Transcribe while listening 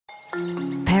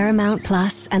Paramount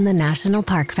Plus and the National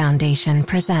Park Foundation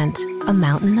present A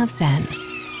Mountain of Zen.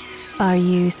 Are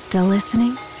you still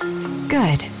listening?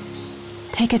 Good.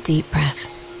 Take a deep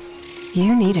breath.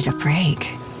 You needed a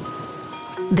break.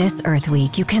 This Earth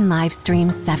Week, you can live stream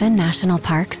 7 national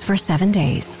parks for 7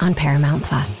 days on Paramount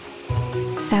Plus.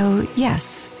 So,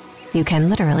 yes, you can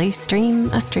literally stream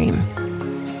a stream.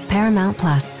 Paramount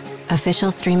Plus,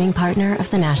 official streaming partner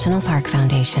of the National Park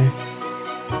Foundation.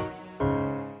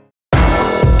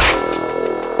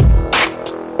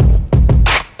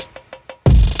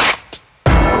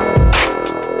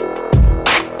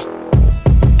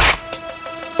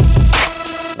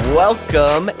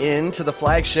 Welcome into the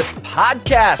flagship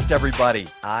podcast, everybody.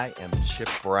 I am Chip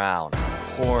Brown,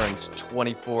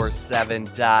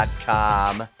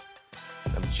 Horns247.com.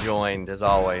 I'm joined, as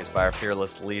always, by our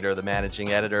fearless leader, the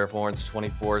managing editor of Horns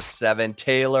 24/7,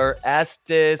 Taylor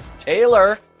Estes.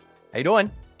 Taylor, how you doing?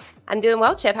 I'm doing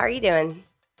well, Chip. How are you doing?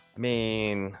 I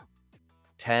mean,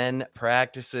 10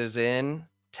 practices in,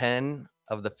 10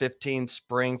 of the 15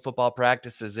 spring football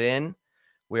practices in.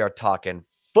 We are talking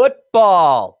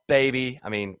football, baby. I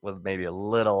mean, with maybe a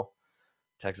little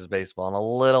Texas baseball and a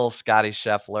little Scotty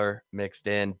Scheffler mixed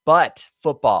in, but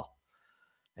football.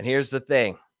 And here's the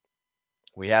thing.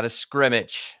 We had a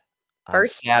scrimmage on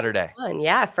Saturday.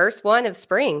 First one of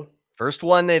spring. First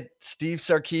one that Steve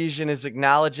Sarkisian is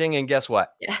acknowledging, and guess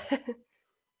what? Yeah.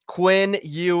 Quinn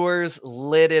Ewers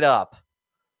lit it up.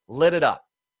 Lit it up.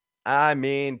 I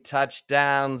mean,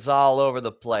 touchdowns all over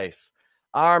the place.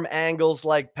 Arm angles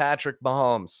like Patrick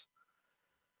Mahomes.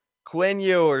 Quinn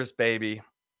Ewers, baby.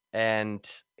 And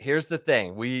here's the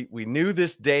thing. We knew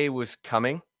this day was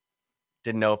coming.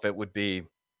 Didn't know if it would be,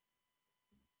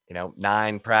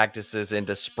 9 practices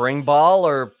into spring ball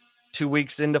or 2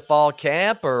 weeks into fall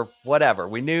camp or whatever.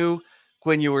 We knew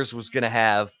Quinn Ewers was going to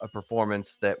have a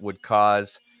performance that would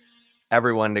cause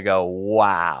everyone to go,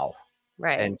 wow.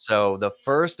 Right. And so the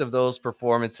first of those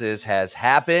performances has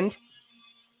happened.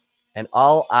 And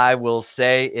all I will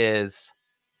say is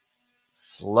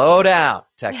slow down,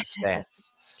 Texas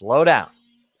fans. Slow down.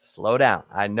 Slow down.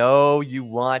 I know you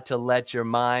want to let your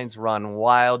minds run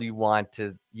wild. You want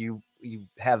to you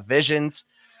have visions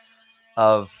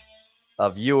of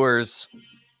Ewers,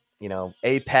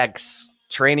 apex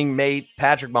training mate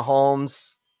Patrick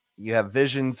Mahomes. You have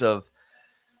visions of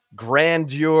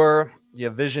grandeur. You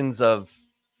have visions of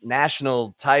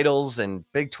national titles and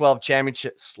Big 12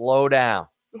 championships. Slow down.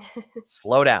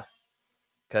 Slow down.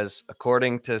 Because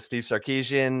according to Steve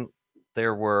Sarkisian,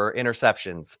 there were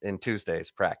interceptions in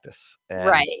Tuesday's practice.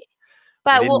 Right.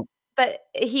 But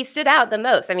he stood out the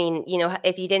most. I mean,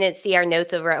 if you didn't see our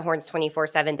notes over at Horns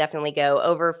 24/7, definitely go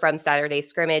over from Saturday's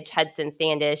scrimmage. Hudson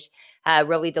Standish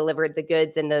really delivered the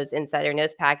goods in those insider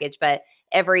notes package. But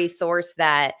every source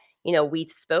that, we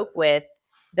spoke with,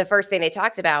 the first thing they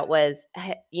talked about was,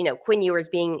 Quinn Ewers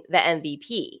being the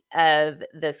MVP of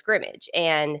the scrimmage.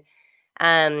 And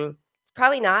it's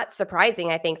probably not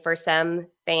surprising, I think, for some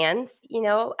fans,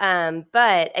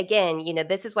 but again,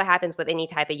 this is what happens with any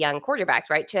type of young quarterbacks,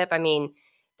 right, Chip? I mean,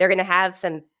 they're going to have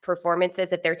some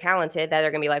performances if they're talented that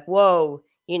are going to be like, whoa,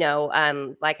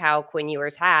 like how Quinn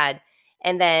Ewers had.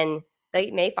 And then they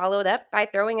may follow it up by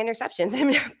throwing interceptions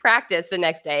in practice the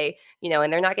next day,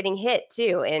 and they're not getting hit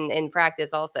too in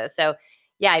practice also. So,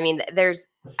 yeah, I mean,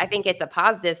 I think it's a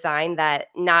positive sign that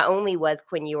not only was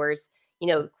Quinn Ewers,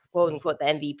 quote unquote, the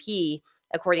MVP,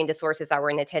 according to sources that were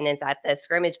in attendance at the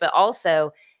scrimmage, but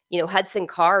also, Hudson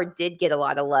Card did get a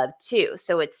lot of love too.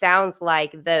 So it sounds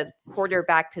like the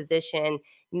quarterback position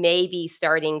may be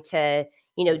starting to,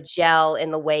 gel in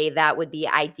the way that would be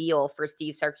ideal for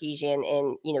Steve Sarkisian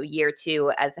in, year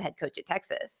 2 as the head coach at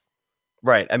Texas.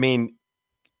 Right. I mean,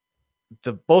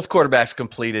 both quarterbacks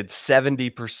completed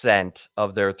 70%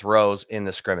 of their throws in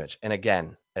the scrimmage. And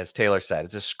again, as Taylor said,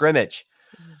 it's a scrimmage.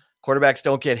 Mm-hmm. Quarterbacks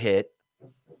don't get hit.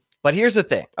 But here's the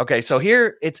thing. Okay, so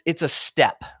here it's a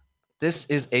step. This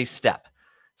is a step.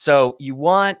 So you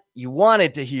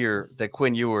wanted to hear that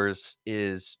Quinn Ewers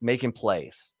is making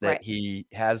plays, that right. He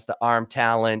has the arm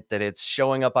talent, that it's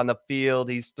showing up on the field.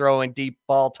 He's throwing deep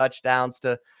ball touchdowns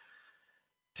to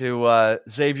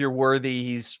Xavier Worthy.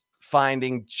 He's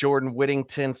finding Jordan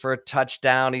Whittington for a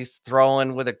touchdown. He's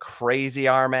throwing with a crazy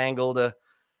arm angle to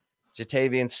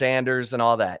Jatavian Sanders and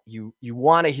all that. You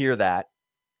want to hear that.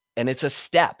 And it's a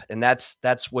step, and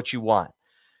that's what you want,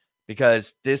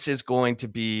 because this is going to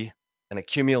be an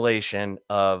accumulation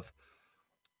of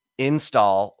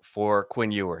install for Quinn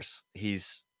Ewers.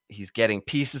 He's getting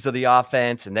pieces of the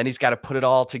offense, and then he's got to put it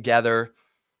all together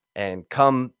and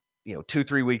come,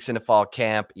 2-3 weeks into fall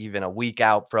camp, even a week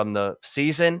out from the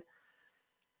season.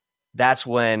 that's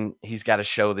when he's got to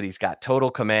show that he's got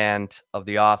total command of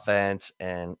the offense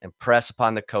and impress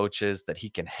upon the coaches that he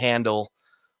can handle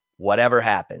whatever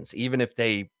happens, even if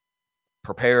they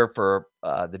prepare for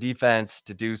the defense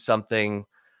to do something,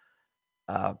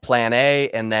 plan A,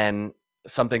 and then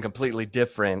something completely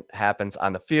different happens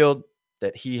on the field,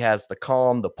 that he has the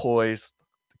calm, the poise,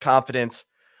 the confidence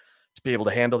to be able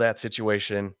to handle that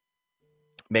situation,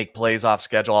 make plays off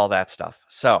schedule, all that stuff.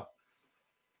 So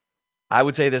I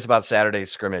would say this about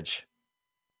Saturday's scrimmage.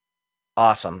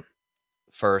 Awesome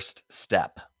first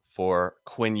step for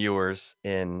Quinn Ewers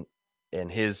in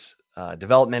his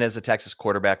development as a Texas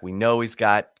quarterback. We know he's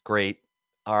got great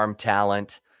arm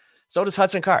talent. So does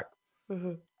Hudson Card.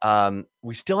 Mm-hmm.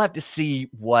 We still have to see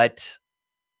what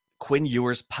Quinn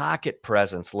Ewers' pocket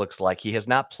presence looks like. He has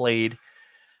not started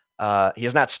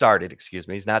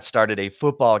a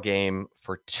football game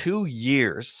for 2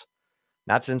 years,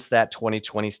 not since that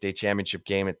 2020 state championship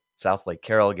game at South Lake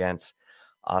Carroll against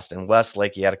Austin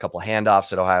Westlake. He had a couple of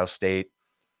handoffs at Ohio State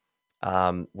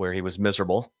where he was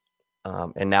miserable.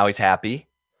 And now he's happy.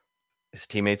 His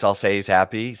teammates all say he's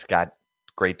happy. He's got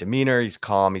great demeanor. He's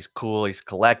calm. He's cool. He's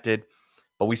collected.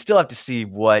 But we still have to see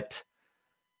what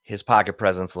his pocket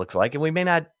presence looks like. And we may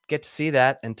not get to see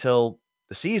that until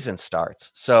the season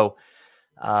starts. So,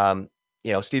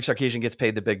 Steve Sarkisian gets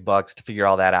paid the big bucks to figure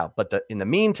all that out. But in the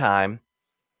meantime,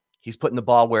 he's putting the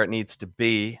ball where it needs to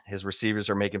be. His receivers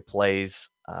are making plays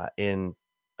in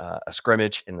a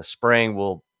scrimmage in the spring.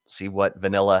 We'll see what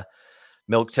vanilla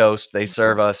milquetoast they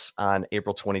serve us on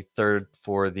April 23rd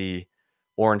for the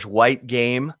orange-white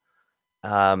game.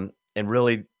 And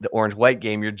really, the orange-white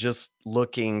game, you're just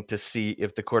looking to see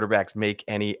if the quarterbacks make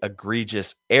any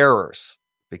egregious errors,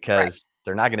 because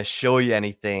they're not going to show you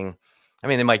anything. I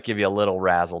mean, they might give you a little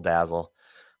razzle-dazzle,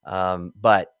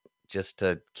 but just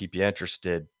to keep you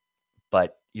interested.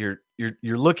 But you're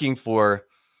looking for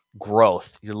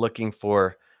growth. You're looking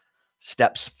for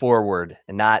steps forward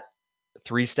and not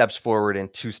 3 steps forward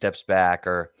and 2 steps back,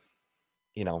 or,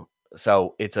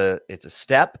 so it's a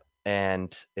step,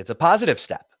 and it's a positive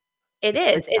step.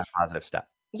 It's a positive step.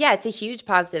 Yeah, it's a huge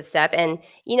positive step. And,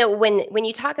 when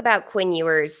you talk about Quinn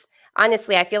Ewers,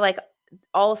 honestly, I feel like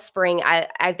all spring,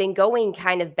 I've been going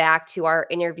kind of back to our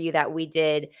interview that we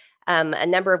did a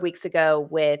number of weeks ago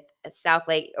with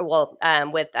Riley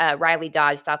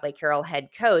Dodge, South Lake Carroll head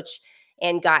coach,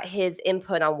 and got his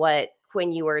input on what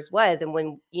Quinn Ewers was. And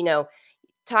when,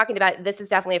 talking about, this is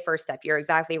definitely a first step. You're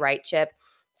exactly right, Chip.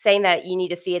 Saying that you need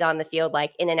to see it on the field,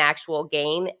 like in an actual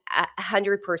game,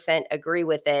 100% agree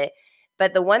with it.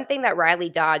 But the one thing that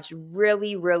Riley Dodge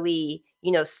really, really,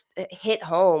 hit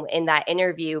home in that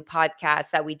interview podcast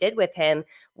that we did with him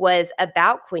was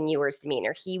about Quinn Ewers'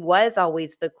 demeanor. He was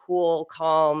always the cool,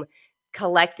 calm,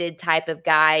 collected type of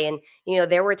guy. And,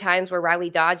 there were times where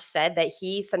Riley Dodge said that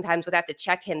he sometimes would have to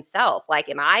check himself. Like,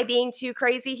 am I being too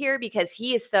crazy here? Because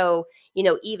he is so,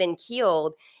 even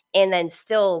keeled, and then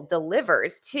still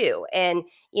delivers too. And,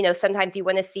 sometimes you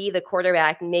want to see the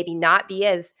quarterback maybe not be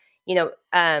as,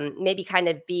 maybe kind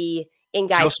of be in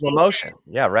guys. Show some emotion.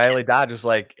 Yeah. Riley Dodge was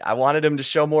like, I wanted him to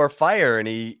show more fire, and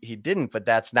he didn't, but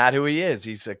that's not who he is.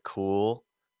 He's a cool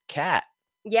cat.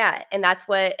 Yeah. And that's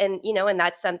and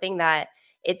that's something that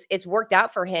it's worked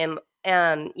out for him,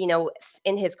 in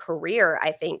his career,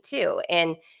 I think too.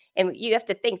 And you have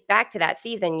to think back to that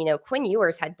season. Quinn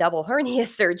Ewers had double hernia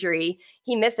surgery.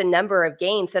 He missed a number of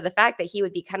games. So the fact that he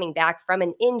would be coming back from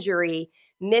an injury,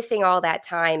 missing all that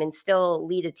time, and still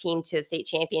lead a team to a state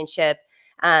championship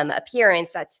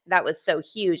appearance, that was so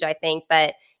huge, I think.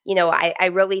 But, I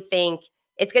really think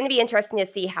it's going to be interesting to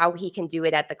see how he can do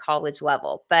it at the college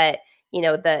level. But,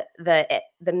 the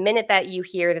minute that you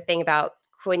hear the thing about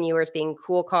Quinn Ewers being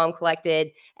cool, calm,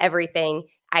 collected, everything,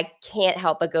 I can't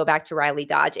help but go back to Riley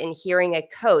Dodge and hearing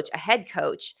a head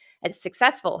coach, a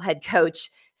successful head coach,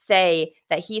 say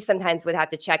that he sometimes would have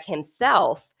to check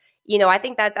himself. I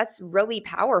think that's really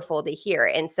powerful to hear.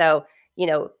 And so,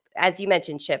 as you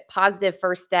mentioned, Chip, positive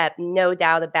first step, no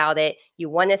doubt about it. You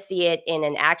want to see it in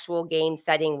an actual game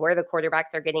setting where the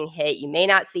quarterbacks are getting hit. You may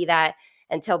not see that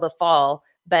until the fall,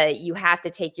 but you have to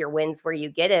take your wins where you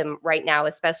get them right now,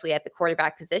 especially at the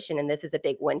quarterback position. And this is a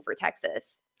big win for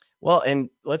Texas. Well, and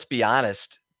let's be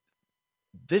honest,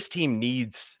 this team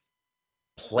needs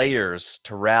players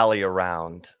to rally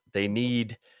around. They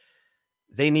need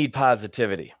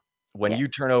positivity. When you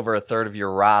turn over a third of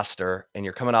your roster and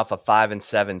you're coming off a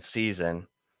 5-7 season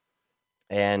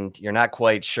and you're not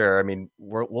quite sure. I mean,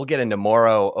 we'll get into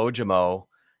Moro Ojomo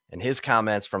and his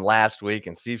comments from last week,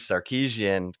 and Steve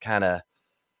Sarkisian kind of,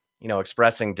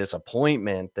 expressing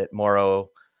disappointment that Moro,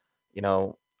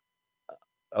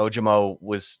 Ojomo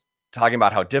was talking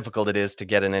about how difficult it is to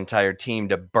get an entire team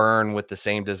to burn with the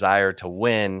same desire to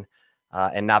win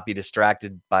and not be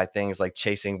distracted by things like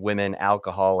chasing women,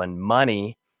 alcohol, and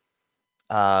money.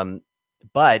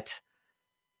 But,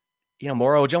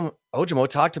 Moro Ojomo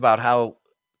talked about how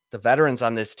the veterans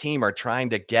on this team are trying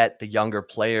to get the younger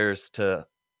players to,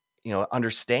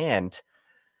 understand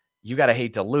you got to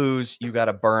hate to lose. You got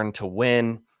to burn to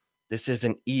win. This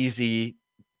isn't easy.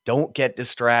 Don't get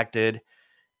distracted.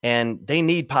 And they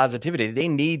need positivity. They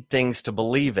need things to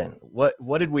believe in.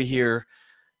 What did we hear,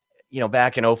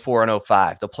 back in 2004 and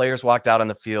 2005? The players walked out on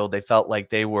the field. They felt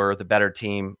like they were the better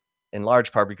team, in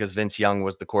large part because Vince Young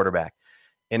was the quarterback.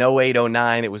 In 2008,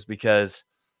 2009, it was because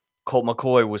Colt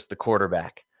McCoy was the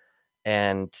quarterback.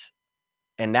 And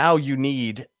now you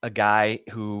need a guy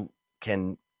who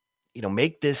can,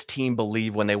 make this team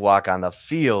believe when they walk on the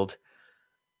field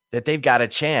that they've got a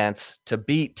chance to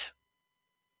beat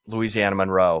Louisiana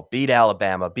Monroe, beat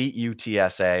Alabama, beat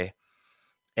UTSA,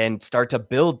 and start to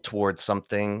build towards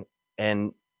something.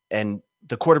 And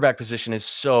the quarterback position is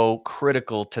so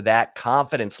critical to that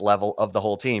confidence level of the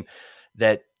whole team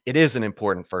that it is an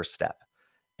important first step.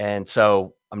 And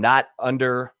so I'm not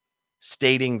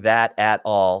understating that at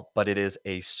all, but it is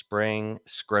a spring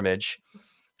scrimmage.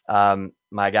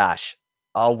 My gosh,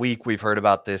 all week we've heard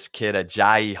about this kid,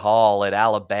 Ajayi Hall at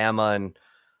Alabama, and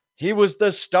he was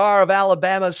the star of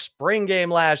Alabama's spring game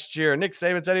last year. Nick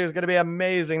Saban said he was going to be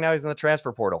amazing. Now he's in the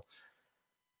transfer portal.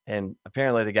 And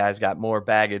apparently the guy's got more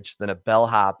baggage than a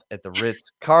bellhop at the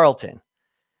Ritz-Carlton.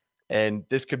 And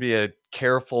this could be a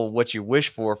careful what you wish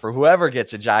for whoever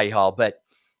gets Ajayi Hall. But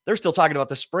they're still talking about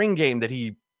the spring game that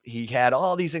he had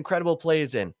all these incredible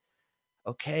plays in.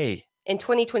 Okay. In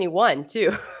 2021,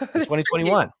 too. In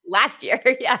 2021. Last year,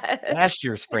 yeah. Last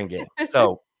year's spring game.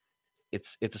 So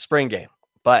it's a spring game.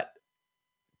 But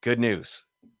good news.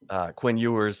 Quinn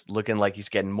Ewers looking like he's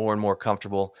getting more and more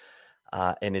comfortable,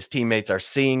 and his teammates are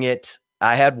seeing it.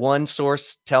 I had one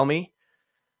source tell me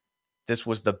this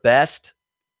was the best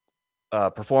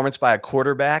performance by a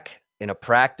quarterback in a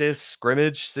practice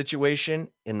scrimmage situation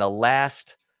in the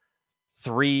last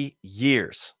 3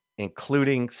 years,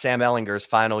 including Sam Ehlinger's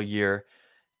final year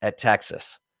at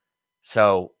Texas.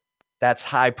 So that's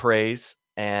high praise,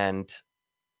 and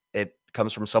it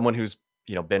comes from someone who's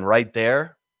been right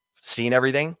there, seen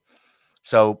everything.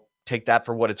 So take that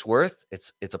for what it's worth.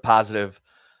 It's a positive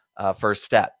first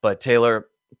step. But Taylor,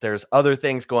 there's other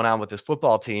things going on with this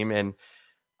football team, and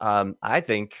I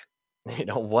think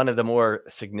one of the more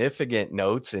significant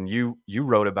notes, and you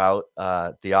wrote about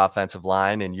the offensive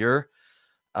line in your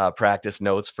practice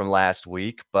notes from last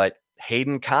week, but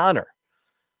Hayden Conner,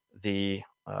 the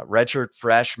redshirt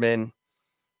freshman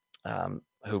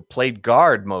who played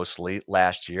guard mostly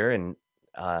last year, and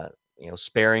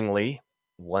sparingly.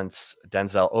 Once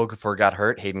Denzel Okafor got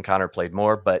hurt, Hayden Conner played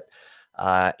more, but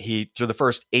he, through the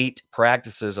first 8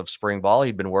 practices of spring ball,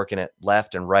 he'd been working at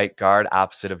left and right guard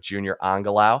opposite of Junior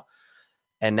Angalau.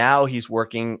 And now he's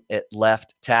working at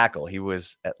left tackle. He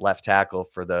was at left tackle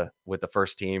with the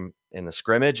first team in the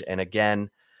scrimmage, and again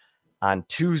on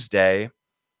Tuesday.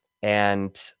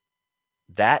 And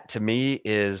that to me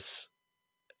is,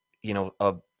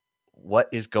 what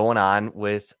is going on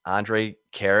with Andre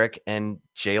Carrick and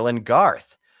Jalen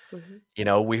Garth.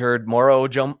 Mm-hmm. We heard Moro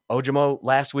Ojomo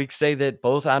last week say that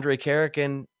both Andre Carrick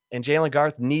and Jalen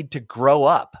Garth need to grow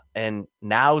up, and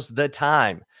now's the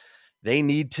time. They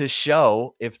need to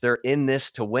show if they're in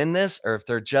this to win this, or if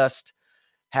they're just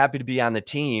happy to be on the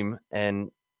team.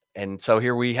 And so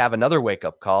here we have another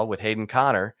wake-up call with Hayden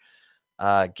Conner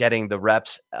getting the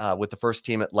reps with the first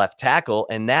team at left tackle,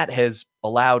 and that has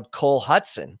allowed Cole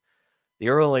Hudson, the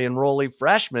early enrollee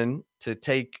freshman, to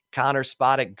take Conner's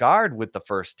spot at guard with the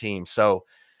first team. So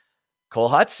Cole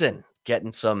Hudson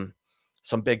getting some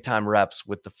big time reps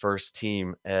with the first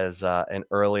team as an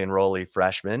early enrollee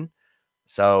freshman.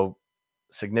 So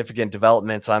significant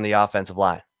developments on the offensive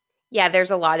line. Yeah,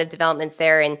 there's a lot of developments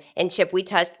there. And Chip, we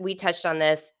touched on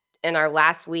this in our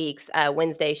last week's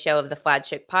Wednesday show of the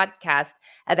Flagship podcast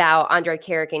about Andre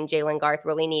Carrick and Jalen Garth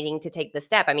really needing to take the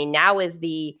step. I mean, now is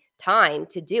the time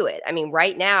to do it. I mean,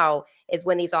 right now is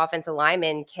when these offensive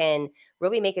linemen can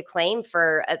really make a claim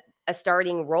for a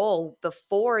starting role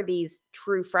before these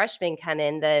true freshmen come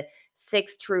in, the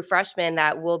 6 true freshmen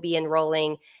that will be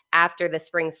enrolling after the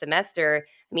spring semester.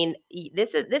 I mean,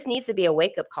 this needs to be a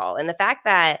wake-up call. And the fact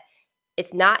that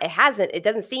it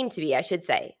doesn't seem to be, I should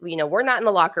say. We're not in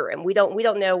the locker room. We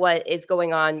don't know what is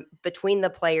going on between the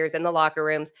players in the locker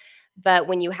rooms. But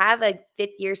when you have a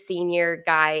 5th-year senior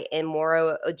guy in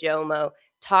Moro Ojomo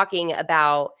talking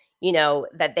about,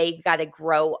 that they've got to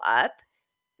grow up,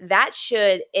 that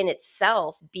should in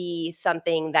itself be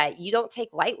something that you don't take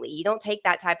lightly. You don't take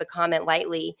that type of comment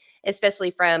lightly,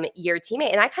 especially from your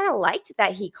teammate. And I kind of liked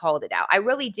that he called it out. I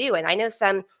really do. And I know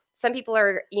some people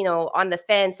are, on the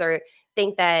fence or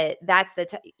think that that's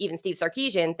even Steve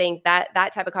Sarkisian think that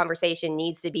that type of conversation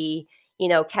needs to be,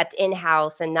 kept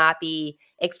in-house and not be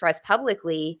expressed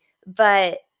publicly.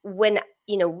 But when,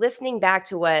 listening back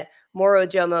to what Moro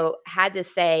Ojomo had to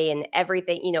say and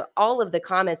everything, all of the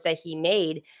comments that he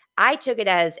made, I took it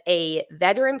as a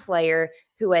veteran player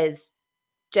who has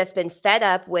just been fed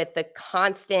up with the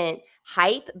constant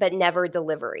hype but never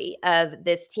delivery of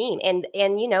this team. And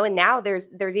now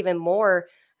there's even more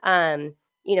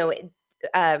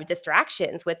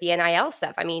distractions with the NIL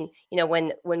stuff. I mean,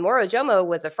 when Moro Ojomo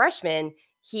was a freshman,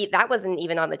 that wasn't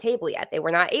even on the table yet. They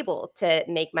were not able to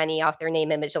make money off their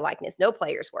name, image, and likeness. No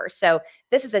players were. So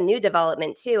this is a new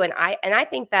development too. And I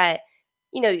think that,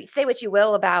 say what you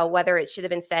will about whether it should have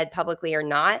been said publicly or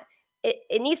not.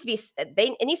 It needs to be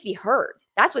it needs to be heard.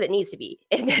 That's what it needs to be.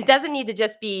 It doesn't need to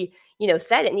just be,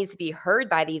 said. It needs to be heard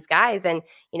by these guys. And,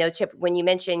 Chip, when you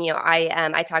mentioned,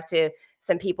 I talked to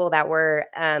some people that were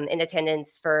in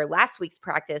attendance for last week's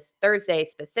practice, Thursday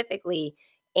specifically.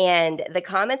 And the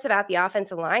comments about the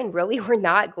offensive line really were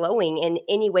not glowing in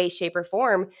any way, shape, or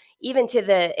form, even to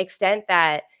the extent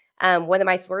that one of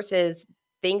my sources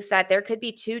thinks that there could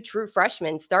be 2 true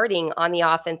freshmen starting on the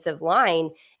offensive line,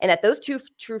 and that those 2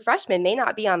 true freshmen may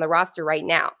not be on the roster right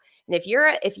now. And if you're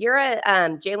a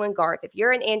Jalen Garth, if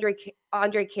you're an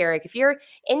Andre Carrick, if you're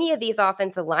any of these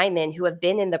offensive linemen who have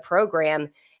been in the program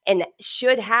and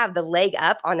should have the leg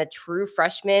up on a true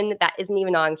freshman that isn't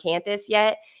even on campus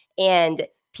yet, and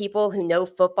people who know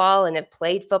football and have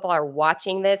played football are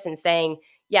watching this and saying,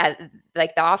 yeah,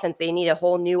 like the offense, they need a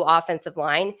whole new offensive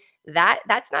line.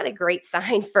 That's not a great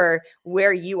sign for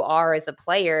where you are as a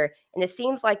player. And it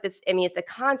seems like this, I mean, it's a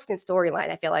constant storyline,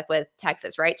 I feel like, with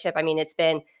Texas, right, Chip? I mean, it's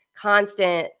been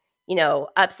constant,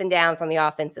 ups and downs on the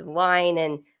offensive line,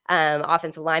 and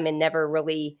offensive linemen never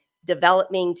really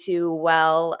developing too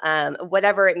well,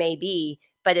 whatever it may be.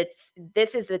 But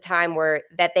this is the time where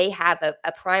that they have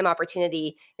a prime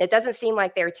opportunity. It doesn't seem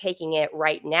like they're taking it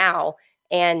right now.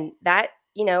 And that,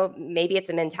 maybe it's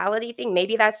a mentality thing.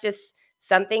 Maybe that's just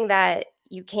something that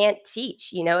you can't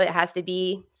teach. It has to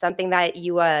be something that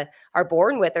you are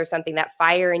born with, or something, that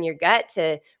fire in your gut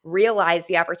to realize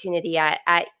the opportunity at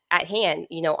hand,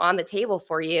 on the table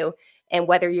for you, and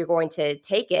whether you're going to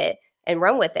take it and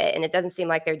run with it. And it doesn't seem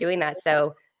like they're doing that.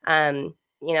 So,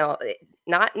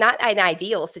 not an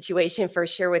ideal situation for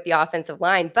sure with the offensive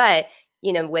line, but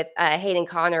with Hayden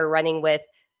Conner running with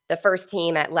the first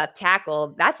team at left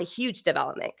tackle, that's a huge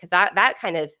development, because that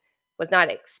kind of was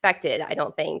not expected, I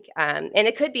don't think. And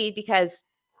it could be because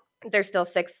there's still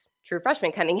 6 true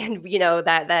freshmen coming in,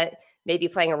 that may be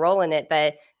playing a role in it,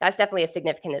 but that's definitely a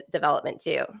significant development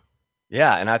too.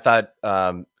 Yeah. And I thought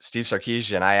Steve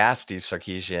Sarkisian, I asked Steve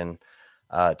Sarkisian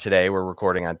today, we're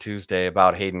recording on Tuesday,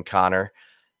 about Hayden Conner.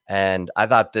 And I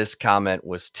thought this comment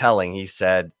was telling. He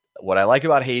said, what I like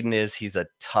about Hayden is he's a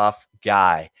tough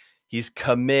guy. He's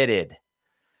committed.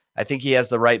 I think he has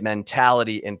the right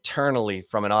mentality internally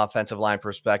from an offensive line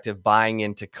perspective, buying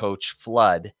into Coach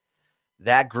Flood.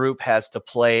 That group has to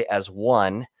play as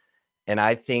one. And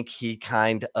I think he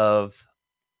kind of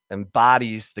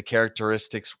embodies the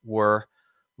characteristics we're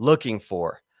looking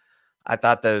for. I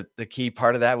thought the key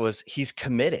part of that was he's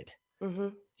committed. Mm-hmm.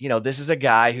 This is a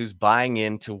guy who's buying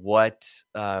into what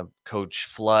Coach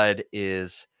Flood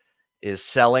is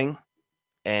selling,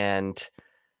 and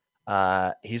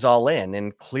he's all in.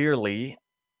 And clearly,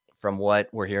 from what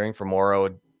we're hearing from Moro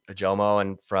Ojomo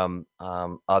and from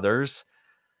others,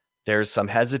 there's some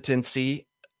hesitancy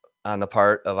on the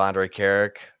part of Andre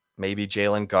Carrick, maybe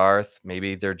Jalen Garth.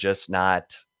 Maybe they're just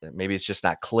not. Maybe it's just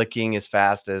not clicking as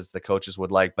fast as the coaches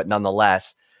would like. But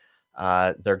nonetheless,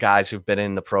 they're guys who've been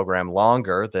in the program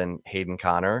longer than Hayden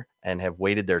Conner and have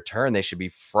waited their turn. They should be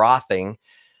frothing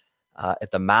at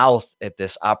the mouth at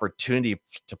this opportunity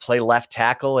to play left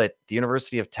tackle at the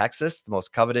University of Texas, the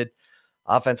most coveted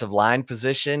offensive line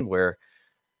position, where,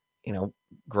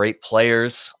 great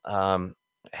players,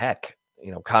 heck,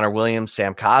 Connor Williams,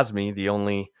 Sam Cosmi, the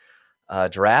only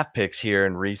draft picks here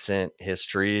in recent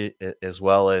history, as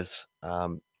well as,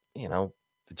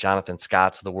 the Jonathan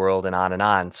Scotts of the world, and on and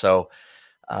on. So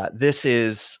this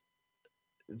is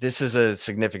a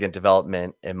significant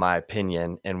development, in my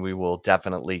opinion, and we will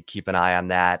definitely keep an eye on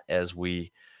that as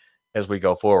we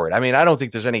go forward. I mean, I don't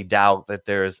think there's any doubt that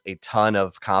there's a ton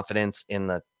of confidence in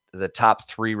the top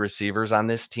 3 receivers on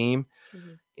this team.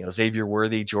 Mm-hmm. Xavier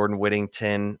Worthy, Jordan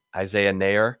Whittington, Isaiah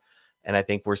Nair. And I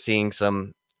think we're seeing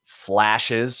some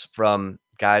flashes from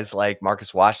guys like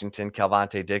Marcus Washington,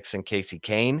 Calvonte Dixon, Casey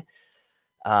Kane.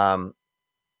 And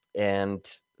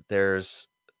there's,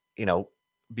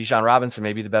 Bijan Robinson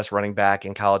may be the best running back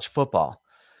in college football.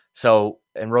 So,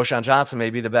 and Roschon Johnson may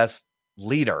be the best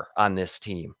leader on this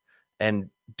team and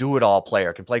do-it-all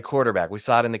player, can play quarterback. We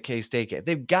saw it in the K-State game.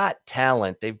 They've got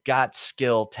talent. They've got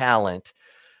skill, talent.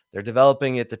 They're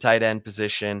developing at the tight end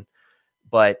position,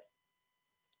 but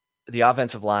the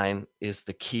offensive line is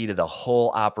the key to the whole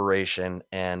operation.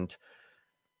 And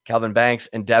Kelvin Banks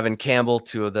and Devin Campbell,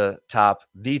 two of the top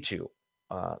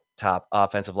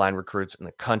offensive line recruits in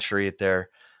the country at their,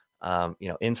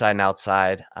 inside and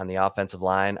outside on the offensive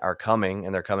line are coming,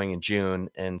 and they're coming in June.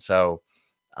 And so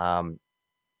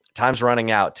time's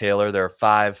running out, Taylor. There are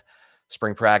 5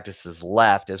 spring practices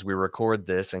left as we record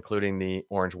this, including the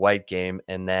orange-white game,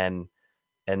 and then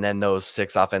those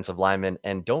 6 offensive linemen.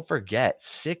 And don't forget,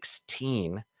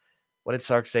 16, what did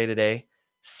Sark say today?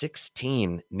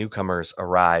 16 newcomers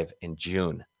arrive in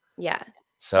June. Yeah.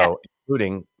 So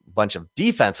including a bunch of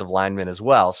defensive linemen as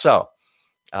well. So,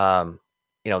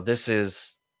 this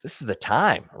is the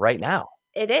time right now.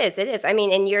 It is. I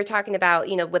mean, and you're talking about,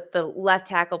 with the left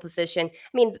tackle position, I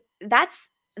mean, that's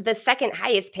the second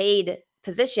highest paid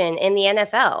position in the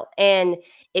NFL. And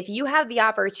if you have the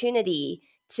opportunity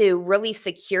to really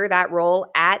secure that role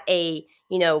at a,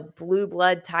 blue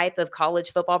blood type of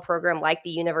college football program like the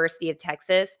University of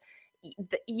Texas,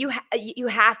 you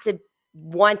have to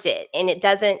want it. And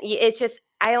it's just,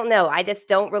 I don't know. I just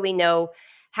don't really know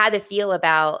how to feel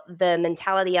about the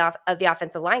mentality of the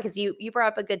offensive line. Because you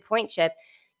brought up a good point, Chip.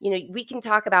 We can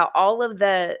talk about all of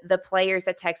the players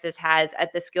that Texas has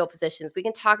at the skill positions. We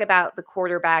can talk about the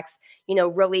quarterbacks,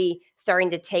 really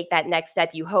starting to take that next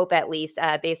step, you hope at least,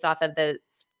 based off of the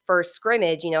first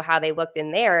scrimmage, how they looked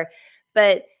in there.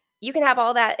 But you can have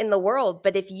all that in the world,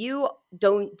 but if you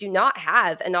do not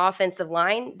have an offensive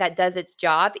line that does its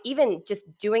job, even just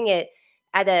doing it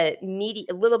at a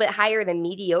little bit higher than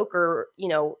mediocre,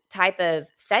 type of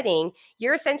setting,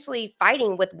 you're essentially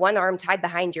fighting with one arm tied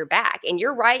behind your back. And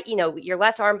you're right, your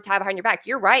left arm tied behind your back.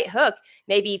 Your right hook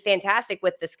may be fantastic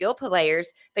with the skill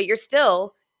players, but you're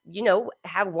still,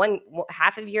 have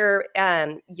half of your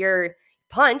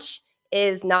punch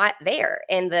is not there.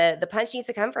 And the punch needs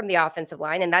to come from the offensive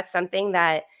line. And that's something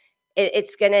that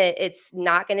it's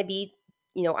not going to be,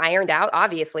 ironed out,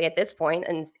 obviously, at this point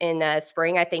in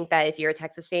spring. I think that if you're a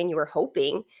Texas fan, you were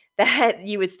hoping that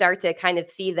you would start to kind of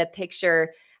see the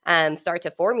picture start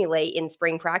to formulate in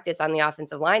spring practice on the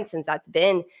offensive line, since that's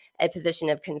been a position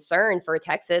of concern for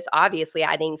Texas. Obviously,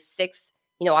 adding 6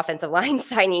 offensive line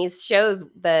signees shows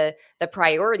the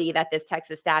priority that this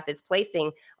Texas staff is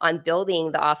placing on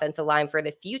building the offensive line for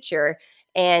the future.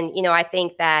 And, I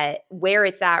think that where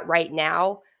it's at right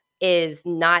now is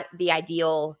not the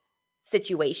ideal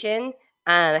situation.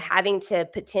 Having to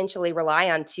potentially rely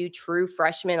on 2 true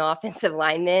freshman offensive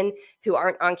linemen who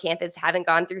aren't on campus, haven't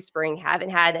gone through spring,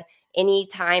 haven't had any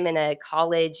time in a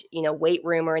college, weight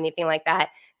room or anything like that.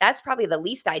 That's probably the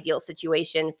least ideal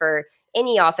situation for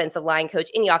any offensive line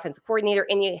coach, any offensive coordinator,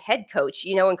 any head coach,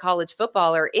 in college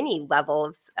football or any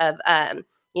levels of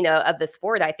the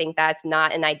sport. I think that's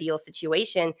not an ideal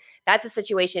situation. That's a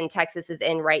situation Texas is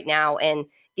in right now. And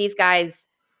these guys,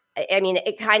 I mean,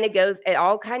 it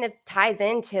all kind of ties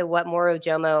into what Moro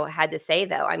Jomo had to say,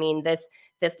 though. I mean, this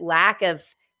lack of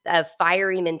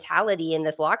fiery mentality in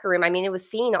this locker room. I mean, it was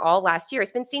seen all last year.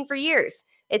 It's been seen for years.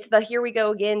 It's the here we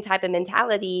go again type of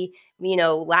mentality,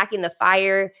 lacking the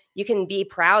fire. You can be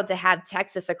proud to have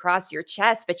Texas across your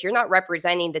chest, but you're not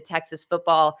representing the Texas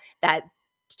football that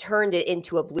turned it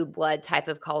into a blue blood type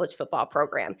of college football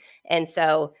program. And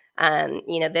so,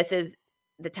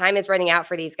 the time is running out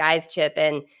for these guys, Chip.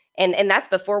 And that's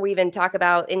before we even talk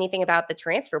about anything about the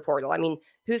transfer portal. I mean,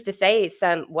 who's to say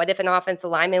what if an offensive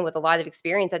lineman with a lot of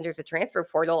experience enters the transfer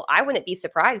portal? I wouldn't be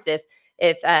surprised if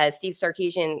Steve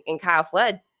Sarkisian and Kyle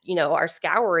Flood, are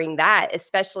scouring that,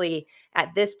 especially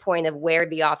at this point of where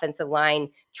the offensive line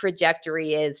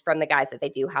trajectory is from the guys that they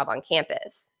do have on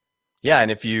campus. Yeah.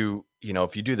 And if you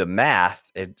do the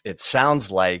math, it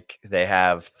sounds like they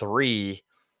have 3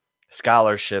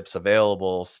 scholarships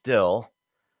available still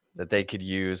that they could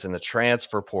use in the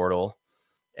transfer portal.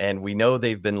 And we know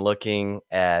they've been looking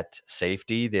at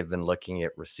safety. They've been looking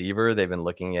at receiver. They've been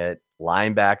looking at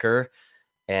linebacker,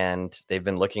 and they've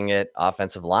been looking at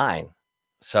offensive line.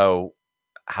 So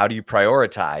how do you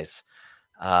prioritize?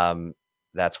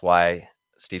 That's why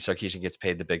Steve Sarkisian gets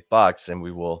paid the big bucks, and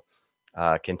we will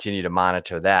continue to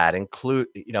monitor that, including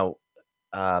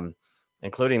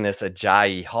this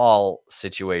Ajayi Hall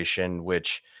situation,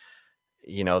 which,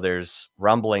 there's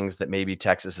rumblings that maybe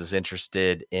Texas is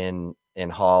interested in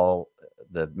Hall.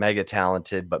 the mega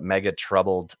talented but mega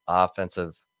troubled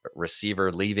offensive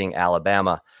receiver leaving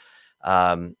Alabama.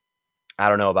 I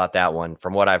don't know about that one.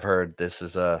 From what I've heard, this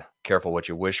is a careful what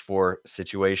you wish for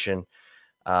situation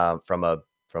from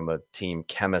a team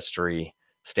chemistry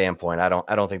standpoint. I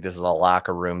don't think this is a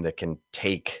locker room that can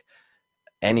take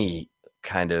any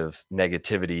kind of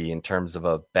negativity in terms of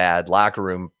a bad locker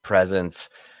room presence.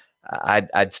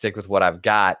 I'd stick with what I've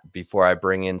got before I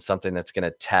bring in something that's going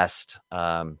to test.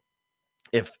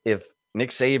 If Nick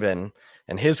Saban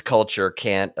and his culture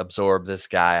can't absorb this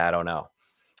guy, I don't know.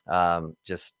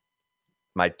 Just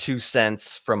my 2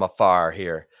 cents from afar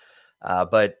here.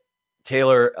 But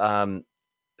Taylor,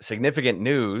 significant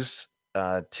news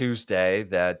Tuesday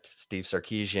that Steve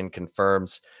Sarkisian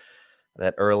confirms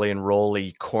that early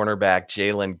enrollee cornerback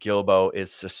Jaylon Guilbeau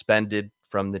is suspended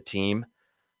from the team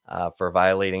for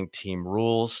violating team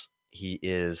rules. He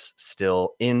is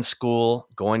still in school,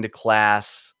 going to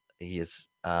class. He is,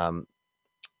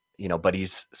 but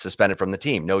he's suspended from the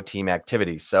team, no team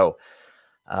activities. So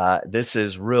this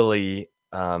is really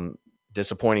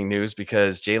disappointing news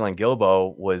because Jaylon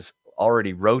Guilbeau was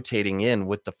already rotating in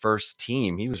with the first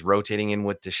team. He was rotating in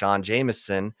with D'Shawn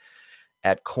Jamison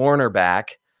at cornerback.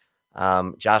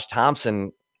 Josh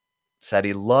Thompson said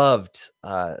he loved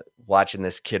watching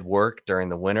this kid work during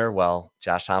the winter while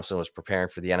Josh Thompson was preparing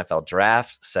for the NFL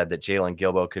draft, said that Jaylon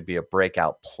Guilbeau could be a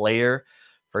breakout player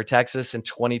for Texas in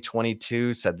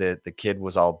 2022, said that the kid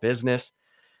was all business.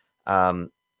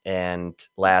 And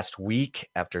last week,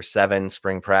 after 7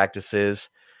 spring practices,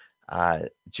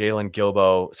 Jaylon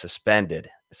Guilbeau suspended.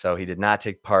 So he did not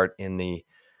take part in the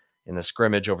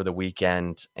scrimmage over the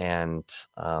weekend, and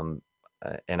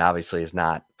obviously is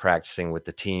not practicing with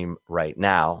the team right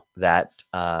now.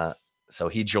 So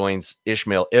he joins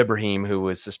Ishmael Ibrahim, who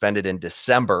was suspended in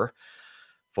December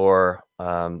for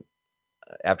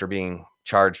after being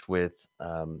charged with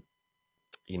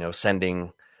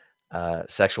sending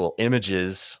sexual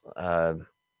images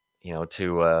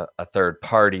to a third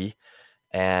party,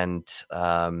 and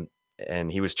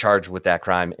he was charged with that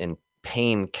crime in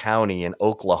Payne County in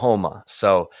Oklahoma.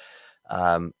 So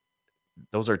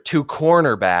those are 2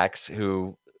 cornerbacks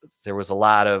who there is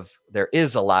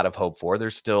a lot of hope for. They're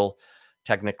still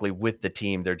technically with the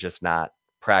team. They're just not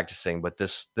practicing, but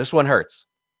this one hurts.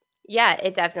 Yeah,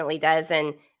 it definitely does.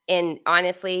 And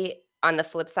honestly, on the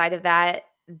flip side of that,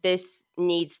 this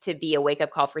needs to be a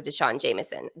wake-up call for D'Shawn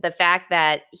Jamison. The fact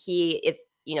that he is,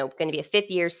 going to be a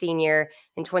 5th-year senior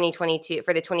in 2022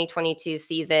 for the 2022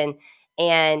 season,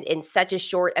 and in such a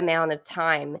short amount of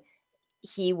time,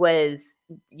 he was,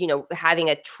 having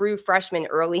a true freshman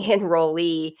early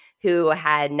enrollee who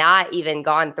had not even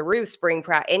gone through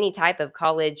any type of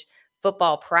college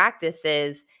football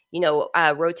practices,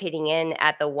 rotating in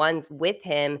at the ones with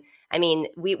him. I mean,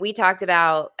 we talked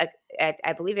about,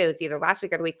 I believe it was either last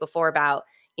week or the week before, about,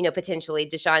 potentially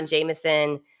D'Shawn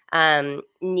Jamison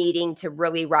needing to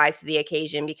really rise to the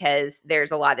occasion because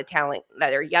there's a lot of talent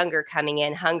that are younger coming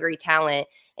in, hungry talent.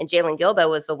 And Jaylon Guilbeau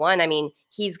was the one. I mean,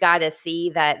 he's got to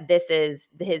see that this is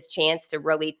his chance to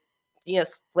really,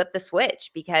 flip the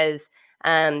switch, because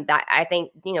that I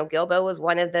think, Guilbeau was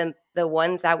one of the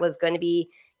ones that was going to be,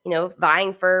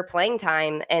 vying for playing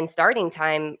time and starting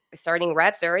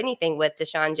reps or anything with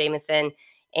D'Shawn Jamison.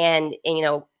 And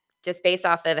just based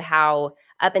off of how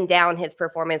up and down his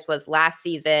performance was last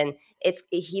season,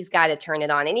 he's got to turn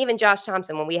it on. And even Josh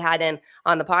Thompson, when we had him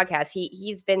on the podcast,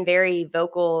 he's been very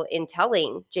vocal in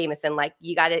telling Jamison, like,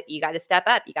 you got to step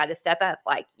up. You got to step up.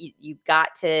 Like, you've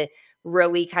got to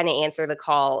really kind of answer the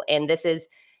call. And this is,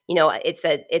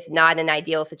 it's not an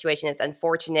ideal situation. It's an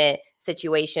unfortunate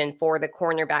situation for the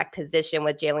cornerback position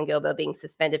with Jaylon Guilbeau being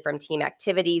suspended from team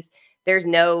activities. There's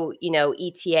no,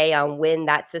 ETA on when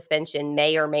that suspension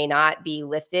may or may not be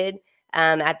lifted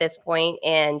at this point.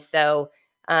 And so,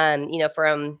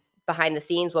 from behind the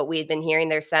scenes, what we had been hearing,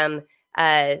 there's some,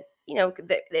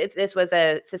 this was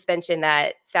a suspension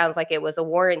that sounds like it was a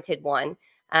warranted one.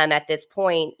 At this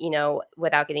point,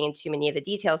 without getting into too many of the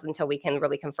details until we can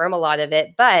really confirm a lot of it.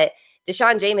 But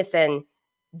D'Shawn Jamison,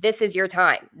 this is your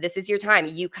time. This is your time.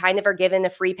 You kind of are given a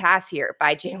free pass here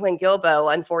by Jaylon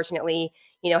Guilbeau, unfortunately,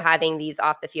 having these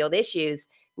off the field issues.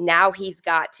 Now he's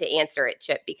got to answer it,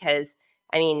 Chip, because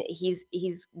I mean, he's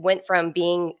went from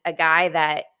being a guy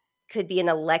that could be an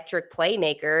electric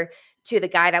playmaker to the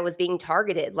guy that was being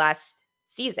targeted last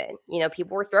season.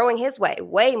 People were throwing his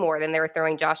way more than they were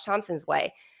throwing Josh Thompson's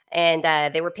way, and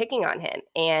they were picking on him.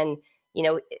 And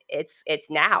it's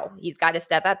now he's got to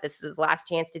step up. This is his last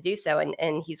chance to do so,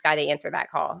 and he's got to answer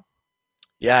that call.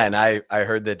 Yeah, and I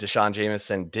heard that D'Shawn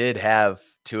Jamison did have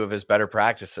 2 of his better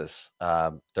practices,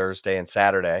 Thursday and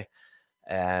Saturday.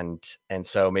 And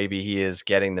so maybe he is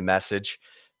getting the message.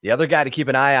 The other guy to keep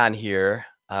an eye on here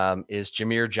is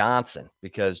Jahmir Johnson,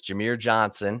 because Jahmir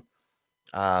Johnson,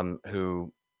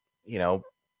 who,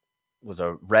 was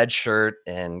a red shirt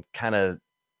and kind of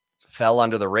fell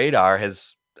under the radar,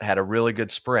 has had a really good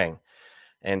spring.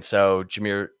 And so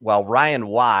Jahmir, while Ryan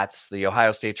Watts, the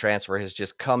Ohio State transfer, has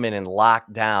just come in and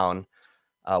locked down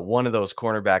one of those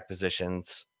cornerback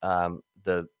positions,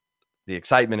 the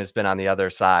excitement has been on the other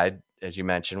side, as you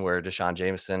mentioned, where Deshaun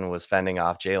Jameson was fending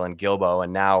off Jalen Gilbo,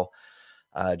 and now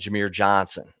Jahmir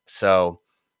Johnson. So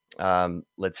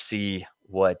let's see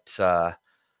what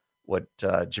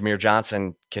Jahmir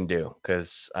Johnson can do,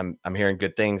 because I'm hearing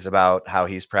good things about how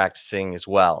he's practicing as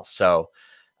well. So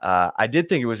I did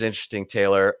think it was interesting,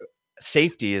 Taylor.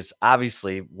 Safety is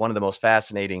obviously one of the most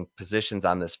fascinating positions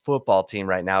on this football team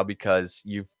right now, because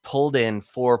you've pulled in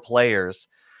 4 players,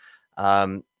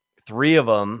 3 of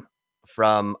them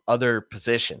from other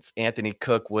positions. Anthony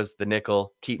Cook was the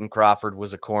nickel. Keaton Crawford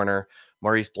was a corner.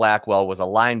 Maurice Blackwell was a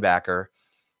linebacker.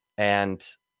 And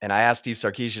I asked Steve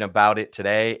Sarkisian about it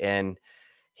today, and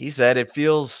he said it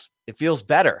feels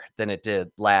better than it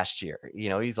did last year.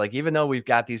 He's like, even though we've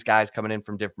got these guys coming in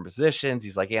from different positions,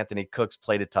 he's like, Anthony Cook's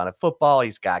played a ton of football.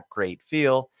 He's got great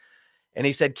feel. And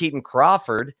he said Keaton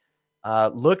Crawford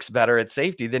looks better at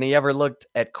safety than he ever looked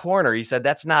at corner. He said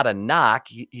that's not a knock.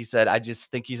 He said, I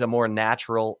just think he's a more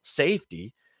natural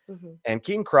safety. Mm-hmm. And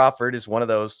Keaton Crawford is one of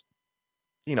those,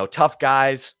 tough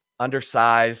guys,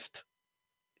 undersized,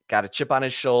 got a chip on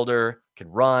his shoulder, can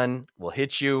run, will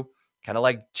hit you, kind of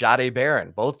like Jahdae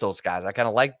Barron. Both those guys, I kind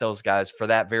of like those guys for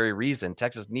that very reason.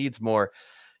 Texas needs more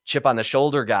chip on the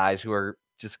shoulder guys who are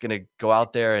just going to go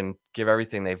out there and give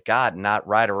everything they've got and not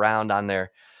ride around on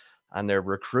their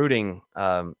recruiting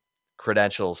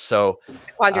credentials. So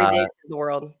Quandre Diggs of the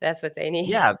world, that's what they need.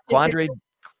 Yeah, Quandre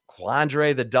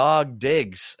the dog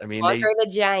Diggs. I mean, Quandre the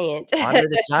Giant. Quandre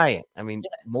the Giant. I mean,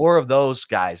 more of those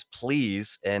guys,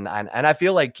 please. And I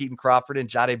feel like Keaton Crawford and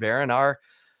Jahdae Barron are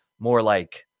more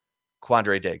like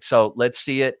Quandre Diggs. So let's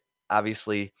see it,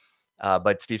 obviously.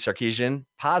 But Steve Sarkisian,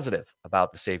 positive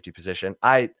about the safety position.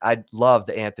 I love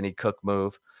the Anthony Cook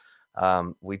move.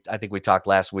 I think we talked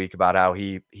last week about how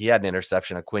he had an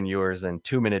interception of Quinn Ewers in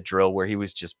 2-minute drill where he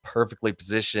was just perfectly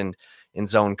positioned in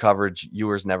zone coverage.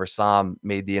 Ewers never saw him,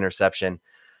 made the interception.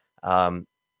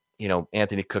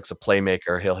 Anthony Cook's a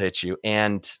playmaker. He'll hit you.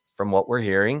 And from what we're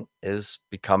hearing, is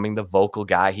becoming the vocal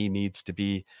guy he needs to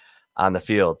be on the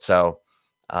field. So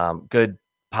good,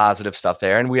 positive stuff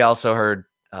there. And we also heard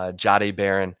Jahdae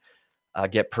Barron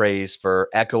get praise for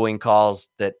echoing calls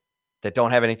that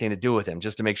don't have anything to do with him,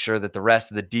 just to make sure that the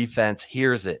rest of the defense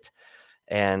hears it.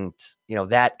 And,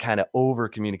 that kind of over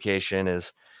communication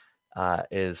is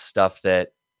stuff that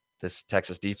this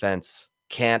Texas defense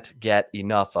can't get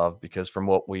enough of, because from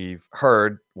what we've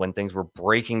heard, when things were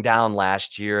breaking down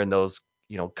last year and those,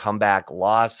 comeback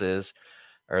losses,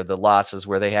 or the losses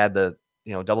where they had the,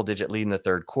 double-digit lead in the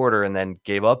third quarter and then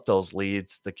gave up those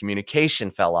leads, the communication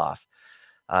fell off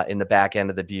in the back end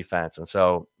of the defense. And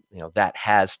so, that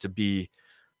has to be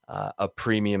a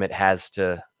premium. It has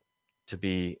to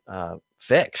be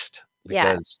fixed,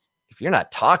 because if you're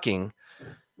not talking,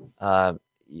 the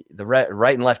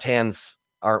right and left hands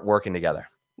aren't working together.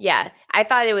 Yeah, I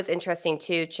thought it was interesting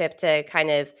too, Chip, to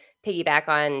kind of piggyback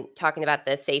on talking about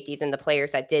the safeties and the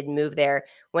players that did move there.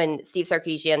 When Steve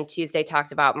Sarkisian Tuesday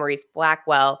talked about Maurice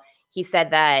Blackwell, he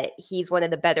said that he's one of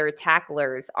the better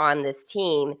tacklers on this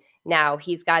team. Now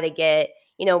he's got to get,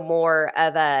 more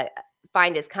of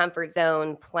find his comfort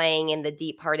zone playing in the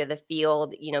deep part of the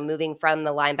field, moving from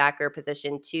the linebacker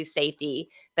position to safety.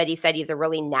 But he said he's a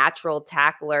really natural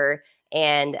tackler,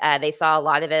 and they saw a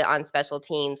lot of it on special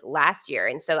teams last year.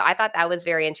 And so I thought that was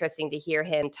very interesting to hear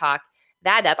him talk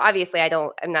that up. Obviously,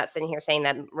 I'm not sitting here saying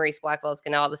that Maurice Blackwell is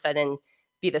going to all of a sudden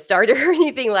be the starter or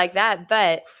anything like that.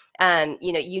 But,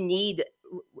 you need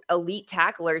elite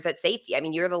tacklers at safety. I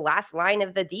mean, you're the last line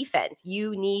of the defense.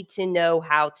 You need to know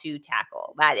how to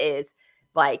tackle. That is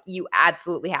you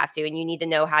absolutely have to, and you need to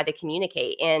know how to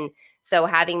communicate. And so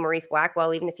having Maurice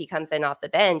Blackwell, even if he comes in off the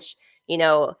bench,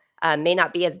 may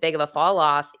not be as big of a fall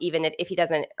off, even if he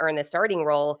doesn't earn the starting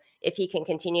role, if he can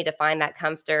continue to find that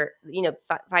comfort,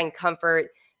 find comfort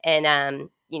and,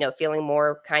 feeling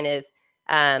more kind of,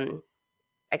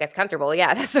 I guess, comfortable.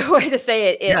 Yeah, that's the way to say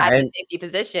it. At the safety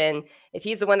position, if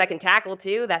he's the one that can tackle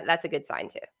too, that's a good sign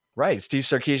too. Right. Steve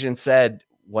Sarkisian said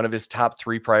one of his top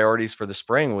 3 priorities for the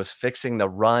spring was fixing the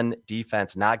run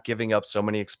defense, not giving up so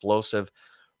many explosive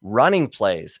running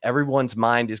plays. Everyone's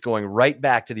mind is going right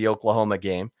back to the Oklahoma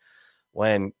game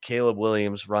when Caleb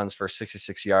Williams runs for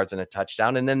 66 yards and a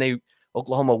touchdown. And then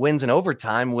Oklahoma wins in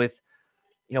overtime with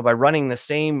by running the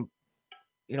same,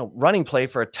 running play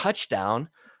for a touchdown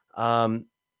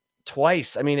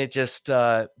twice. I mean, it just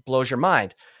blows your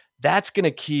mind. That's going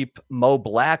to keep Mo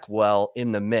Blackwell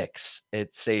in the mix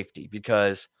at safety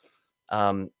because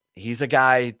he's a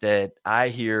guy that I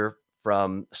hear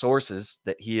from sources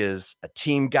that he is a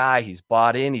team guy. He's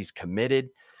bought in. He's committed.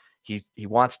 He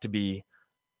wants to be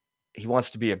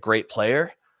a great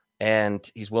player, and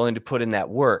he's willing to put in that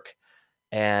work.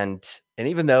 And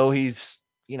even though he's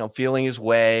feeling his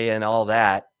way and all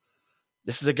that,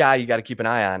 this is a guy you got to keep an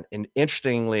eye on. And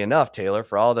interestingly enough, Taylor,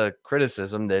 for all the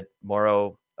criticism that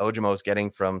Moro Ojomo is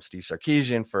getting from Steve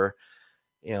Sarkisian for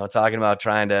talking about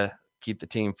trying to keep the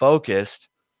team focused,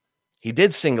 he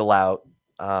did single out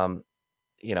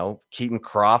Keaton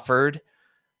Crawford,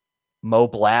 Mo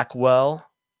Blackwell,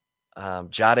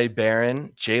 Jahdae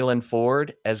Barron, Jaylan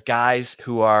Ford as guys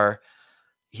who are,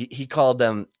 he called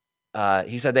them,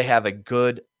 he said they have a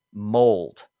good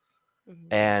mold.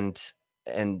 Mm-hmm.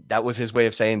 And that was his way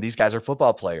of saying these guys are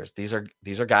football players. These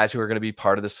are guys who are going to be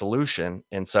part of the solution.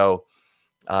 And so,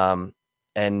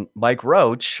 and Mike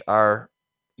Roach, our,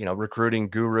 recruiting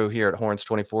guru here at Horns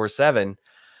 24/7,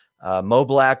 Mo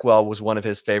Blackwell was one of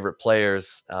his favorite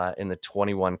players in the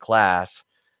 21 class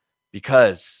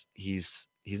because he's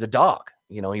a dog.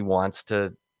 He reminds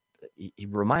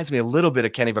me a little bit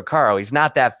of Kenny Vaccaro. He's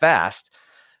not that fast,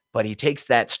 but he takes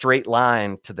that straight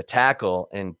line to the tackle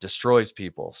and destroys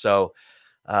people. So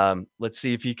let's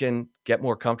see if he can get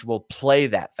more comfortable, play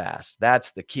that fast.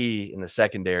 That's the key in the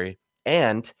secondary.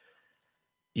 And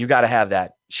you got to have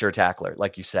that sure tackler,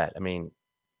 like you said. I mean,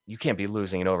 you can't be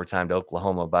losing in overtime to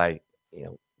Oklahoma by,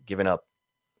 giving up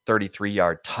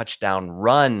 33-yard touchdown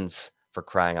runs, for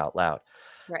crying out loud.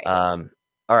 Right.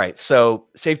 All right. So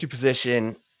safety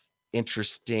position,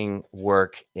 interesting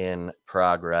work in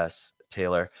progress,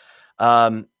 Taylor.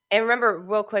 And remember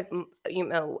real quick,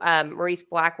 Maurice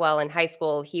Blackwell in high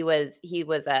school, he was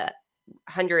a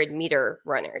 100-meter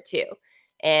runner too.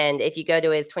 And if you go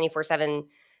to his 24/7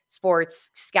 sports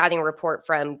scouting report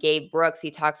from Gabe Brooks, he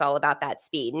talks all about that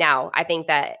speed. Now, I think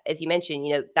that, as you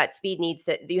mentioned, that speed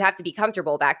you have to be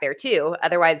comfortable back there too.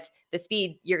 Otherwise, the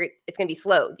speed, it's going to be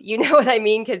slowed. You know what I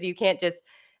mean? Because you can't just.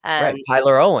 Right.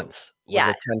 Tyler Owens was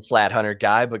a 10 flat 100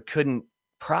 guy, but couldn't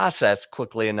process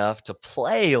quickly enough to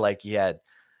play like he had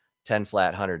 10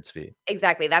 flat 100 speed.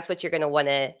 Exactly. That's what you're going to want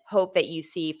to hope that you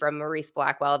see from Maurice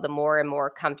Blackwell, the more and more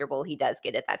comfortable he does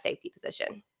get at that safety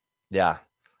position. Yeah.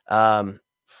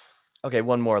 Okay,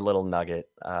 one more little nugget.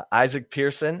 Isaac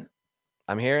Pearson,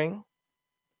 I'm hearing,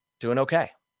 doing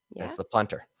okay as the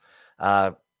punter.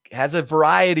 Has a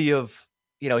variety of,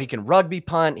 he can rugby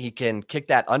punt, he can kick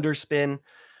that underspin,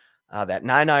 that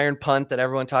 9-iron punt that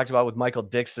everyone talked about with Michael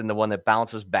Dixon, the one that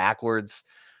bounces backwards,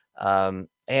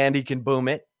 and he can boom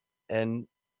it. And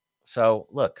so,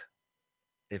 look,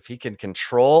 if he can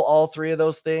control all three of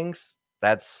those things,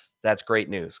 that's great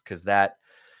news, because that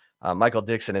Michael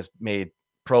Dixon has made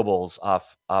Pro Bowls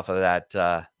off of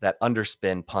that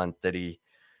underspin punt that he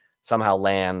somehow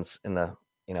lands in the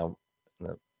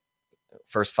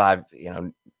first 5,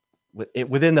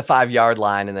 within the 5-yard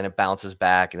line, and then it bounces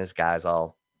back, and his guys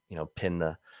all pin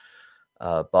the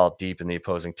ball deep in the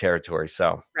opposing territory.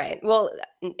 So right. Well,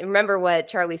 remember what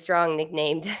Charlie Strong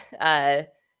nicknamed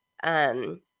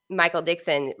Michael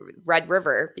Dixon Red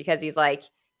River, because he's like,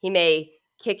 he may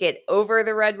kick it over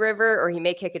the Red River or he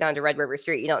may kick it onto Red River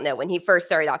Street. You don't know when he first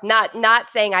started off. Not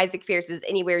saying Isaac Pearson is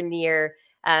anywhere near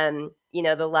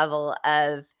the level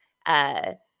of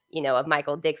of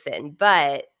Michael Dixon,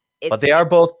 but they are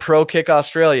both Pro Kick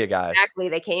Australia guys. Exactly.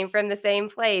 They came from the same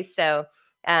place. So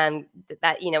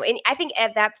that, and I think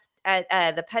at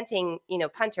the punting,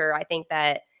 punter, I think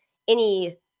that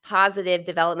any positive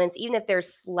developments, even if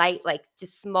there's slight, like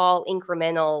just small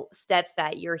incremental steps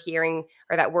that you're hearing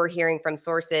or that we're hearing from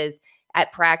sources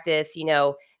at practice, you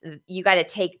got to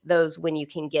take those when you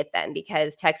can get them,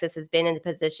 because Texas has been in a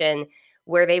position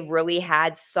where they've really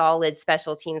had solid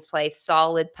special teams play,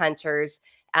 solid punters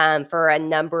for a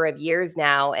number of years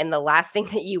now. And the last thing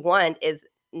that you want is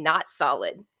not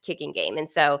solid kicking game. And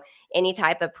so any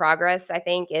type of progress, I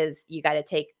think, is you got to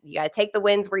take the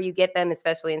wins where you get them,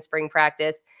 especially in spring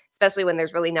practice, especially when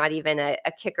there's really not even a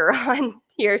kicker on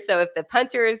here. So if the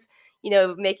punter's,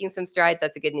 making some strides,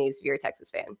 that's a good news if you're a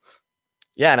Texas fan.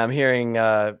 Yeah. And I'm hearing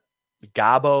Gabo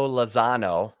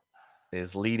Lozano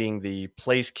is leading the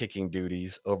place kicking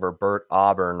duties over Bert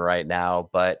Auburn right now.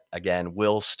 But again,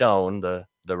 Will Stone, the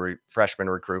freshman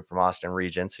recruit from Austin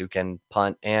Regents, who can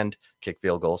punt and kick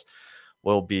field goals,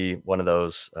 will be one of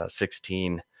those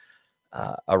 16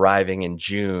 arriving in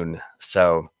June.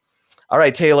 So, All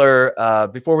right, Taylor,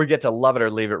 before we get to love it or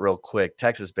leave it real quick,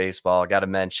 Texas baseball, got to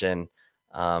mention,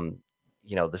 the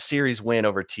series win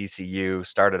over TCU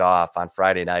started off on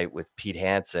Friday night with Pete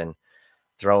Hansen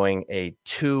throwing a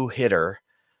 2-hitter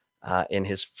in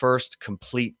his first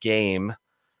complete game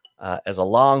as a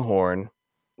Longhorn.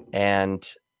 And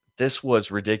this was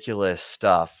ridiculous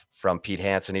stuff from Pete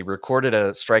Hansen. He recorded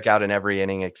a strikeout in every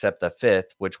inning except the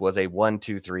fifth, which was a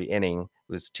 1-2-3 inning.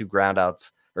 It was 2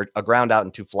 groundouts, or a ground out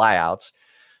and 2 flyouts.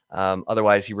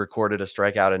 Otherwise, he recorded a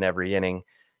strikeout in every inning.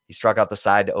 He struck out the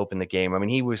side to open the game. I mean,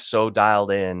 he was so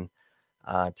dialed in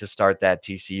to start that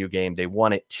TCU game. They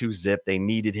won it 2-0. They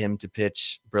needed him to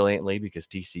pitch brilliantly because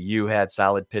TCU had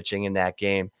solid pitching in that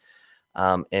game.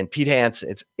 And Pete Hansen,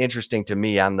 it's interesting to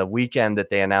me, on the weekend that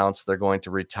they announced they're going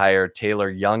to retire Taylor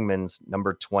Youngman's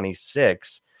number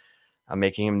 26,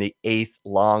 making him the 8th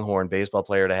Longhorn baseball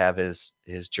player to have his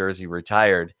jersey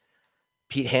retired.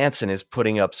 Pete Hansen is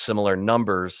putting up similar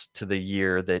numbers to the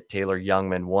year that Taylor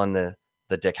Youngman won the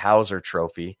Dick Howser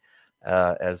Trophy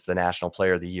as the National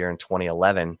Player of the Year in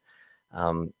 2011.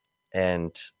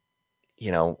 In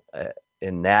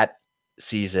that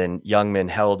season, Youngman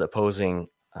held opposing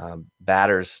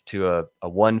batters to a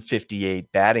 158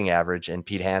 batting average, and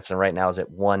Pete Hansen right now is at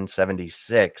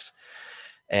 176.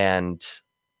 And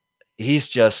he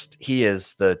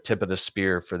is the tip of the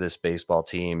spear for this baseball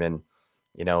team. And,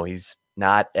 he's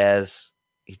not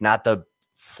the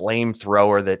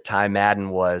flamethrower that Ty Madden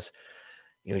was.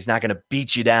 He's not going to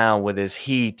beat you down with his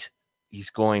heat. He's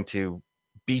going to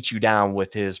beat you down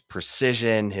with his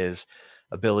precision, his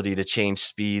ability to change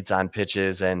speeds on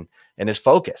pitches, and his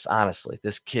focus. Honestly,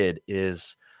 this kid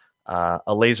is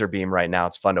a laser beam right now.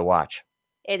 It's fun to watch.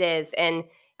 It is. And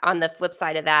on the flip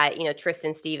side of that,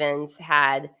 Tristan Stevens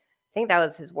had, I think that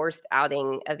was his worst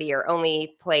outing of the year.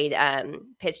 Only played,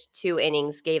 pitched 2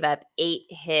 innings, gave up 8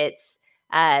 hits,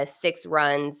 6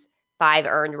 runs, 5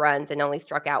 earned runs, and only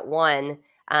struck out 1.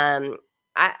 I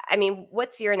mean,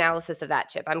 what's your analysis of that,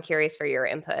 Chip? I'm curious for your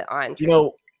input on.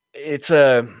 It's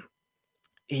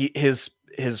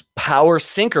his power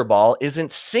sinker ball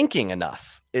isn't sinking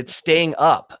enough. It's staying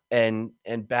up, and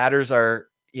batters are,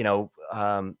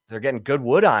 they're getting good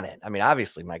wood on it. I mean,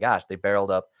 obviously, my gosh, they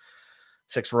barreled up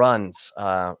 6 runs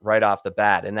right off the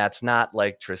bat. And that's not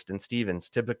like Tristan Stevens.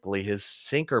 Typically his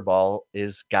sinker ball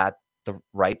is got the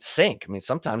right sink. I mean,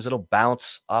 sometimes it'll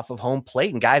bounce off of home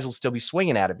plate and guys will still be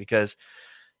swinging at it because,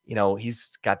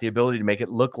 he's got the ability to make it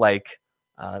look like,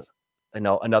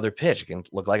 another pitch. It can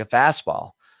look like a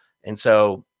fastball. And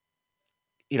so,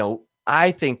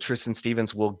 I think Tristan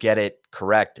Stevens will get it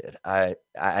corrected. I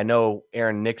know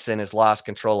Aaron Nixon has lost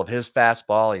control of his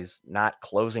fastball. He's not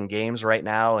closing games right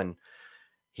now. And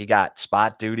he got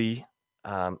spot duty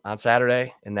on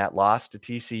Saturday in that loss to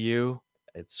TCU.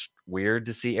 It's weird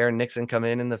to see Aaron Nixon come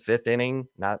in the 5th inning,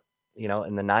 not,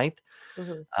 in the 9th,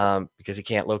 because he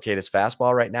can't locate his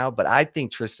fastball right now. But I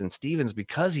think Tristan Stevens,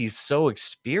 because he's so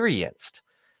experienced,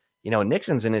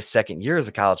 Nixon's in his 2nd year as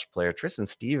a college player. Tristan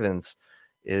Stevens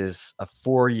is a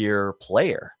 4-year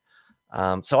player.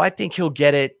 So I think he'll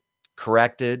get it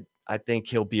corrected. I think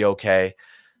he'll be okay.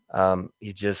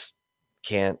 He just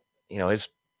can't,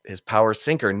 his power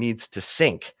sinker needs to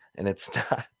sink, and it's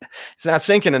not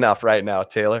sinking enough right now,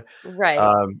 Taylor. Right.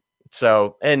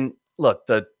 So, and look,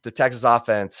 the Texas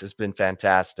offense has been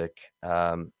fantastic.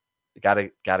 Got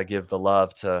to give the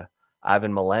love to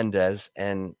Ivan Melendez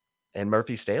and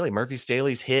Murphy Staley. Murphy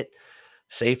Staley's hit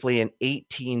safely in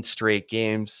 18 straight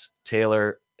games.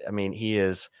 Taylor, I mean, he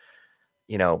is,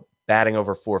 batting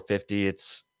over 450.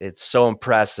 It's so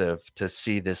impressive to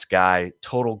see this guy,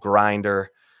 total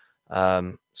grinder,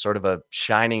 sort of a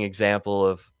shining example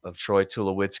of Troy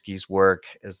Tulowitzki's work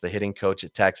as the hitting coach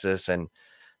at Texas. And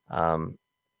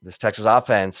this Texas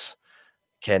offense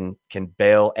can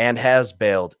bail and has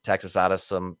bailed Texas out of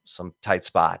some tight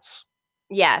spots.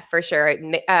 Yeah, for sure.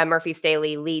 Murphy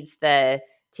Staley leads the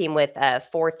team with a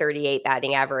 438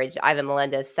 batting average. Ivan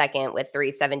Melendez second with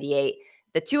 378.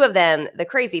 The two of them, the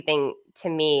crazy thing to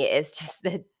me is just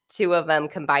the two of them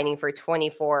combining for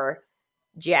 24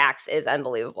 jacks is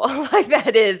unbelievable.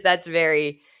 That's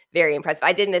very, very impressive.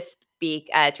 I did misspeak.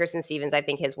 Tristan Stevens, I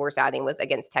think his worst outing was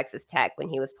against Texas Tech when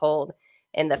he was pulled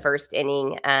in the first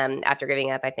inning after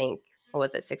giving up, I think, 5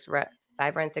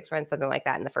 runs, 6 runs, something like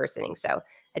that in the first inning. So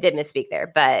I did misspeak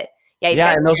there, but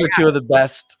yeah. And those are two of the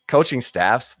best coaching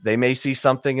staffs. They may see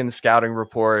something in the scouting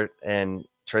report, and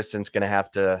Tristan's going to have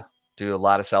to do a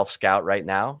lot of self-scout right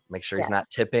now. Make sure he's not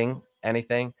tipping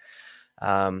anything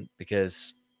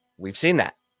because we've seen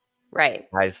that. Right.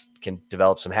 Guys can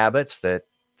develop some habits that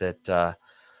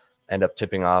end up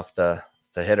tipping off the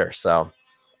hitter. So,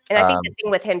 And I think the thing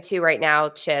with him too right now,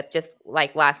 Chip, just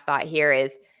like last thought here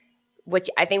is, which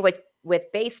I think with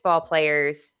baseball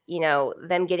players,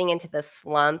 them getting into the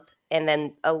slump and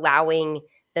then allowing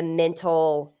the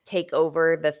mental take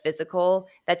over the physical,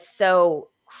 that's so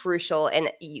crucial.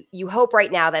 And you hope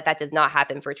right now that does not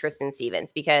happen for Tristan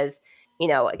Stevens, because,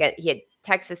 again, he had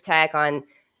Texas Tech on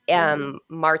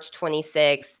March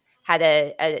 26th, had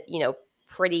a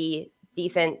pretty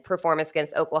decent performance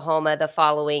against Oklahoma the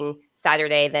following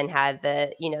Saturday, then had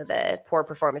the poor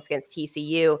performance against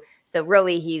TCU. So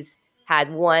really he's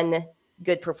had one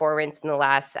good performance in the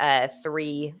last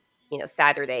 3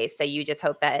 Saturdays. So you just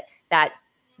hope that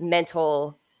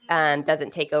mental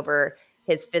doesn't take over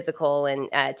his physical and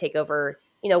take over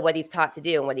what he's taught to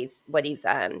do and what he's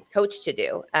coached to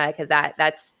do, because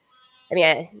that's, I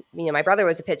mean, my brother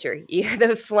was a pitcher.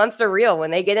 Those slumps are real.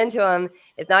 When they get into them,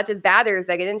 it's not just batters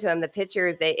that get into them. The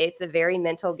pitchers, it's a very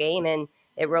mental game, and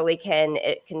it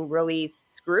can really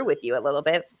screw with you a little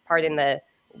bit. Pardon the,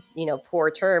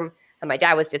 poor term. And my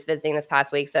dad was just visiting this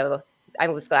past week, so I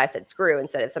was glad I said screw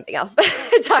instead of something else, but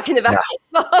talking about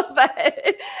baseball.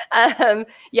 But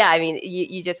I mean,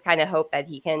 you just kind of hope that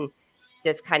he can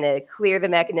just kind of clear the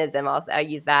mechanism. Also, I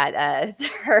use that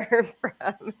term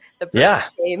from the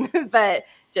game, but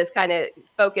just kind of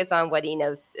focus on what he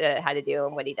knows how to do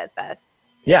and what he does best.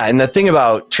 Yeah, and the thing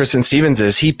about Tristan Stevens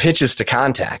is he pitches to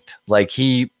contact. Like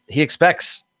he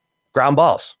expects ground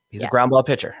balls. He's a ground ball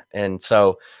pitcher, and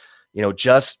so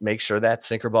just make sure that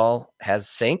sinker ball has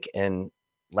sink and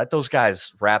let those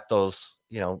guys wrap those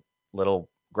little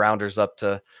grounders up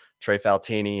to Trey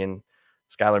Faltini and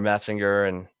Skylar Messinger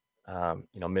and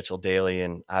Mitchell Daly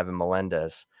and Ivan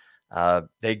Melendez.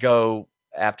 They go,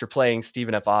 after playing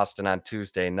Stephen F. Austin on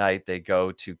Tuesday night, they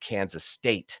go to Kansas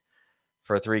State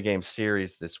for a 3-game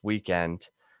series this weekend.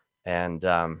 And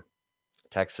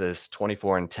Texas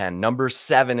 24-10, number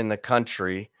 7 in the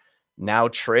country, now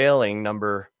trailing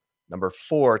number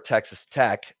 4 Texas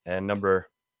Tech and number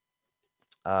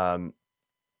 5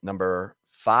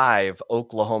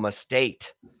 Oklahoma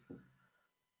State.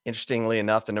 Interestingly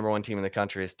enough, the number 1 team in the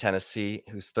country is Tennessee,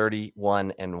 who's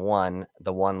 31-1.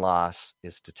 The one loss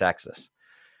is to Texas.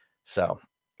 So,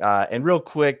 and real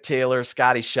quick, Taylor,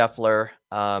 Scotty Scheffler,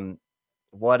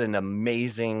 what an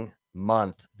amazing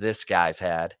month this guy's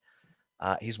had.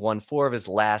 He's won 4 of his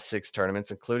last 6 tournaments,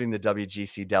 including the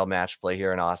WGC Dell Match Play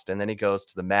here in Austin. Then he goes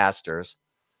to the Masters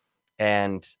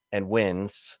and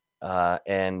wins.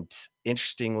 And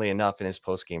interestingly enough, in his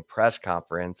post-game press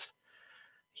conference,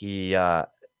 he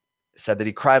said that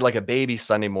he cried like a baby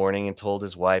Sunday morning and told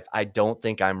his wife, "I don't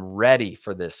think I'm ready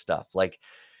for this stuff." Like,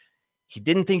 he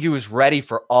didn't think he was ready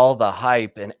for all the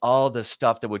hype and all the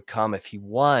stuff that would come if he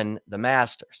won the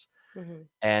Masters. Mm-hmm.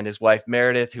 And his wife,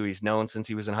 Meredith, who he's known since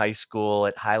he was in high school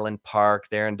at Highland Park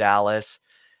there in Dallas,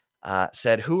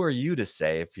 said, "Who are you to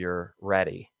say if you're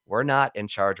ready? We're not in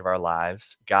charge of our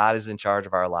lives. God is in charge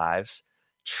of our lives.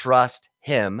 Trust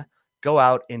him. Go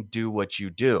out and do what you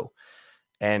do."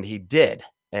 And he did.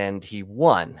 And he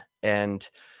won. And,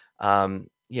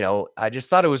 I just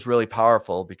thought it was really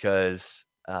powerful because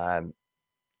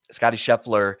Scotty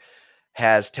Scheffler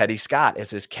has Teddy Scott as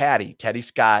his caddy. Teddy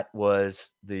Scott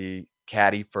was the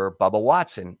caddy for Bubba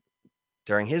Watson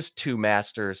during his 2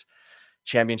 Masters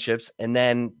championships. And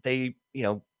then they,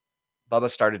 Bubba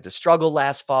started to struggle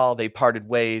last fall. They parted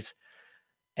ways.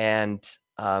 And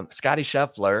Scotty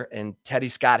Scheffler and Teddy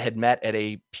Scott had met at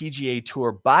a PGA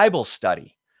Tour Bible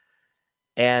study.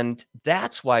 And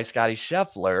that's why Scotty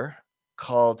Scheffler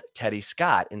called Teddy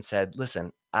Scott and said,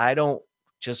 "Listen, I don't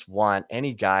just want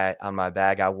any guy on my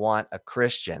bag. I want a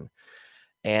Christian."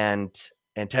 And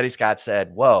Teddy Scott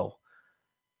said, "Whoa."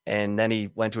 And then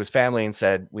he went to his family and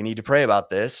said, "We need to pray about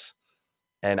this.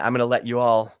 And I'm going to let you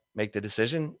all make the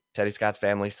decision." Teddy Scott's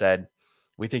family said,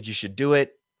 "We think you should do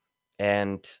it."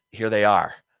 And here they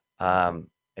are.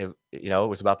 It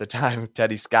was about the time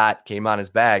Teddy Scott came on his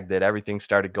bag that everything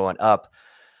started going up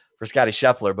for Scotty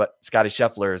Scheffler, but Scotty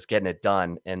Scheffler is getting it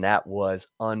done. And that was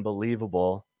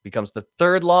unbelievable. Becomes the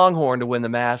 3rd Longhorn to win the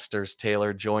Masters,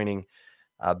 Taylor, joining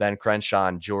Ben Crenshaw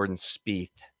and Jordan Spieth.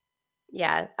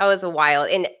 Yeah, that was a wild.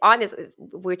 And honestly,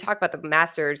 we talk about the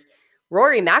Masters.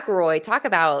 Rory McIlroy, talk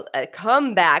about a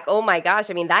comeback. Oh my gosh.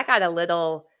 I mean, that got a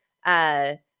little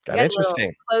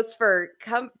interesting.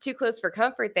 Too close for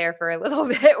comfort there for a little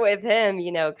bit with him,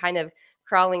 kind of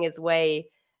crawling his way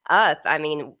up. I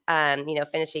mean,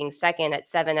 finishing second at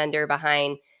 7 under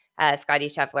behind Scotty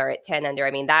Scheffler at 10 under.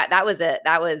 I mean, that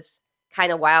was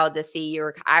kind of wild to see.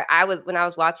 I was, when I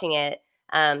was watching it,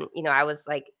 I was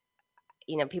like,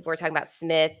 people were talking about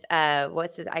Smith.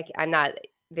 What's his? I'm not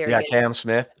Very good. good. Cam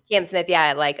Smith. Cam Smith,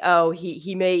 yeah, like, oh,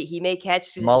 he may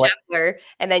catch Scheffler,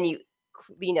 and then you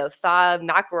saw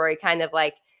McIlroy kind of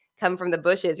like come from the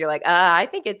bushes. You're like, I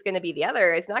think it's going to be the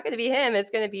other. It's not going to be him. It's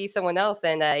going to be someone else.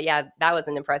 And yeah, that was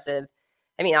an impressive.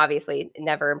 I mean, obviously,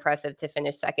 never impressive to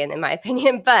finish second, in my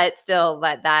opinion, but still,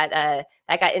 that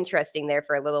got interesting there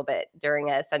for a little bit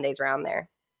during Sunday's round there.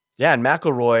 Yeah, and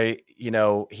McIlroy,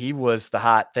 he was the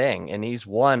hot thing, and he's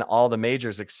won all the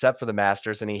majors except for the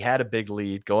Masters, and he had a big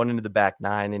lead going into the back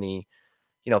nine, and he,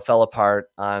 fell apart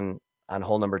on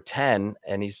hole number 10,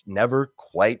 and he's never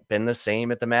quite been the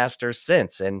same at the Masters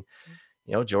since. And,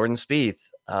 Jordan Spieth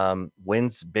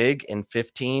wins big in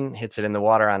 15, hits it in the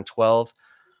water on 12.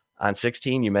 On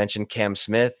 16, you mentioned Cam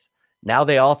Smith. Now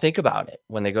they all think about it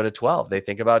when they go to 12. They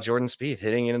think about Jordan Spieth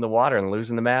hitting it in the water and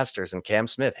losing the Masters, and Cam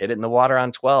Smith hit it in the water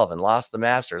on 12 and lost the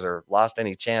Masters, or lost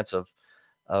any chance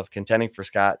of contending for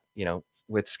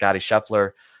with Scotty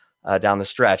Scheffler down the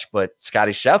stretch. But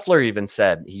Scotty Scheffler even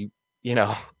said he,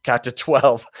 got to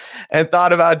 12 and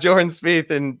thought about Jordan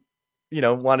Spieth and,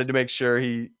 wanted to make sure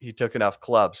he took enough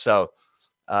clubs. So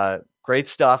great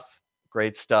stuff.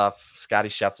 Scotty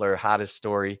Scheffler, hottest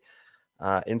story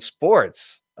in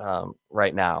sports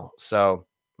right now. So,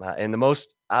 and the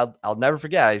most, I'll never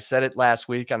forget, I said it last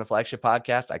week on the flagship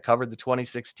podcast. I covered the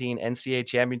 2016 NCAA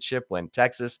championship when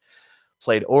Texas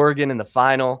played Oregon in the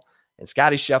final, and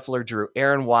Scotty Scheffler drew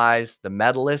Aaron Wise, the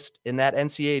medalist in that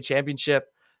NCAA championship.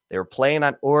 They were playing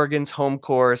on Oregon's home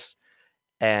course,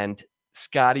 and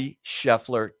Scotty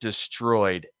Scheffler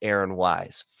destroyed Aaron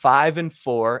Wise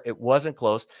 5-4. It wasn't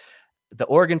close. The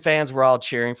Oregon fans were all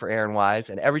cheering for Aaron Wise,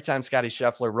 and every time Scotty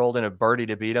Scheffler rolled in a birdie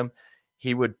to beat him,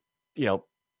 he would,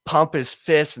 pump his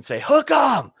fist and say, "Hook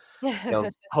 'em!"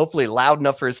 Hopefully loud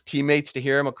enough for his teammates to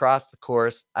hear him across the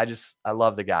course. I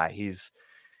love the guy. He's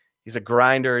a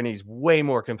grinder, and he's way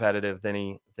more competitive than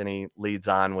he leads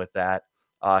on with that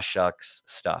aw shucks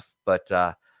stuff. But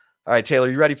all right, Taylor,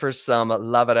 you ready for some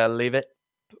love it or leave it?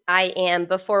 I am.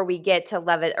 Before we get to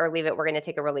love it or leave it, we're going to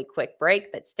take a really quick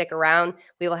break, but stick around.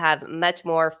 We will have much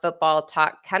more football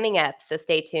talk coming up, so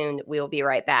stay tuned. We will be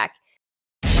right back.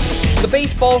 The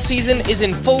baseball season is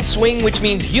in full swing, which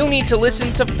means you need to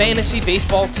listen to Fantasy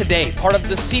Baseball Today, part of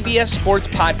the CBS Sports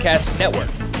Podcast Network.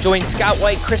 Join Scott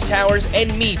White, Chris Towers,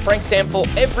 and me, Frank Stample,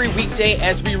 every weekday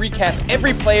as we recap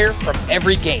every player from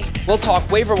every game. We'll talk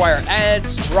waiver wire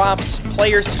ads, drops,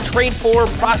 players to trade for,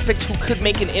 prospects who could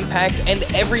make an impact, and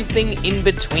everything in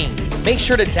between. Make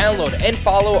sure to download and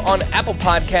follow on Apple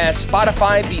Podcasts,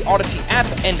 Spotify, the Odyssey app,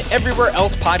 and everywhere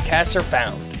else podcasts are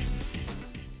found.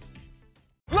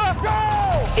 Let's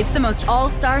go! It's the most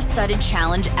all-star studded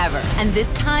challenge ever, and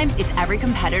this time it's every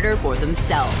competitor for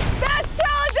themselves. Best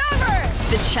challenge ever!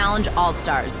 The Challenge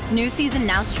All-Stars. New season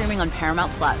now streaming on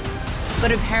Paramount+. Go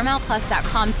to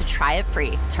ParamountPlus.com to try it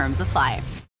free. Terms apply.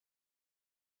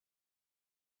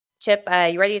 Chip,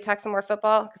 you ready to talk some more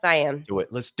football? Because I am.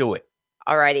 Let's do it.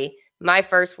 All righty. My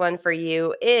first one for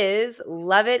you is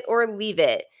love it or leave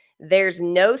it. There's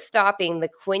no stopping the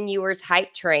Quinn Ewers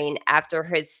hype train after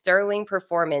his sterling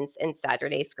performance in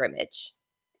Saturday scrimmage.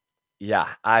 Yeah,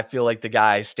 I feel like the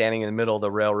guy standing in the middle of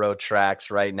the railroad tracks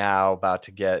right now, about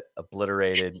to get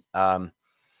obliterated. I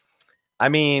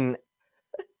mean,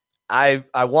 I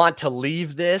want to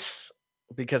leave this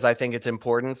because I think it's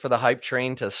important for the hype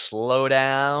train to slow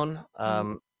down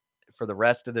for the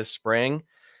rest of this spring.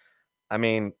 I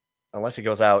mean, unless he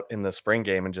goes out in the spring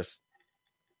game and just,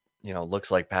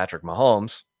 looks like Patrick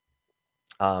Mahomes.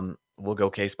 We'll go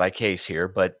case by case here,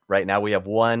 but right now we have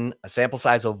a sample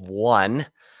size of one.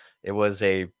 It was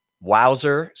a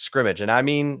wowzer scrimmage. And I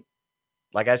mean,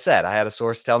 like I said, I had a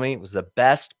source tell me it was the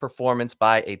best performance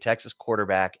by a Texas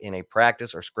quarterback in a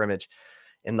practice or scrimmage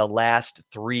in the last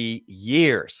 3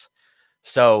 years.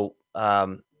 So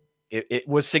it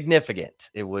was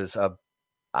significant. It was a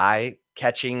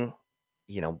eye-catching,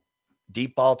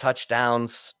 deep ball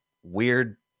touchdowns,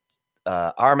 weird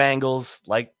arm angles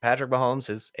like Patrick Mahomes,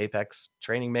 his apex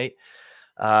training mate.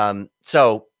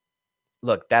 So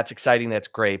look, that's exciting. That's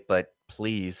great. But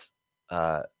please,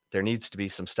 there needs to be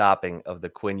some stopping of the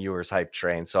Quinn Ewers hype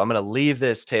train. So I'm going to leave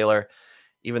this, Taylor,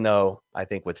 even though I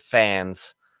think with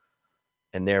fans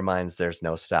in their minds, there's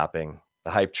no stopping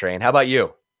the hype train. How about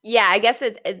you? Yeah, I guess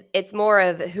it's more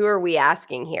of who are we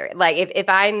asking here? Like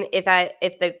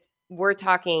we're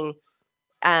talking,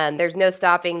 there's no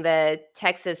stopping the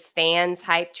Texas fans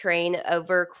hype train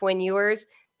over Quinn Ewers,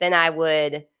 then I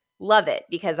would love it,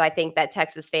 because I think that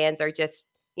Texas fans are just,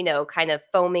 kind of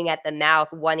foaming at the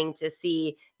mouth, wanting to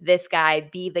see this guy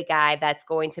be the guy that's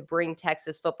going to bring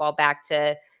Texas football back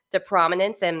to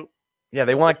prominence. And Yeah,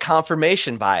 they want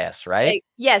confirmation bias, right?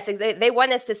 Yes, they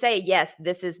want us to say, yes,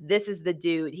 this is the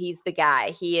dude. He's the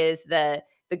guy. He is the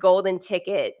golden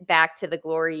ticket back to the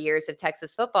glory years of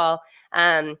Texas football.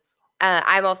 I'm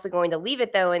also going to leave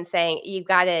it though and saying you've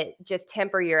got to just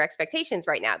temper your expectations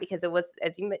right now, because it was,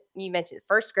 as you mentioned,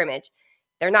 first scrimmage.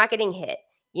 They're not getting hit.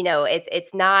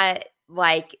 It's not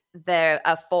like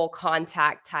a full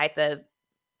contact type of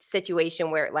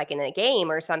situation where, like in a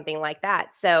game or something like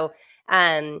that. So,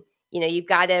 you've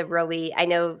got to really, I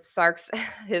know Sark's,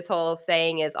 his whole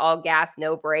saying is all gas,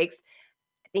 no brakes.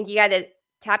 I think you got to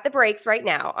tap the brakes right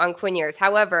now on Quinn Ewers.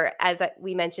 However, as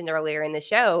we mentioned earlier in the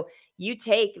show, you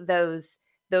take those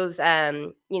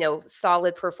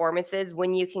solid performances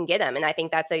when you can get them. And I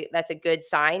think that's a good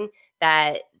sign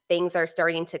that things are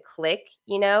starting to click,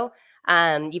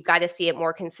 you've got to see it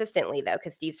more consistently though,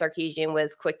 because Steve Sarkisian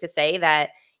was quick to say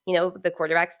that, the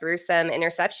quarterbacks threw some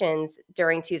interceptions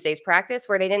during Tuesday's practice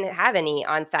where they didn't have any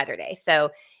on Saturday.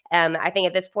 So I think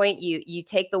at this point, you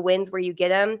take the wins where you get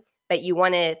them, but you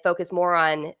want to focus more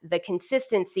on the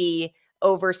consistency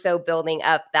over building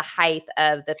up the hype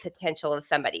of the potential of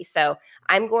somebody. So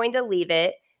I'm going to leave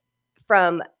it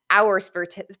from our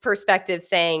perspective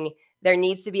saying there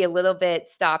needs to be a little bit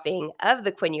stopping of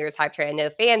the Quinn Ewers hype train. I know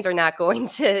fans are not going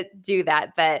to do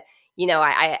that, but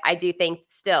I do think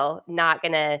still not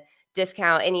going to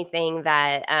discount anything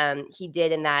that he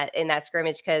did in that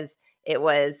scrimmage, because it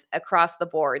was across the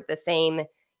board the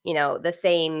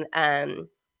same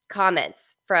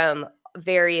comments from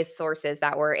various sources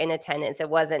that were in attendance. It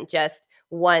wasn't just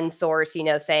one source,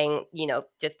 saying,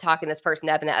 just talking this person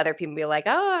up, and the other people be like,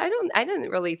 oh, I didn't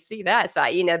really see that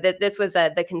side. That this was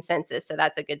the consensus. So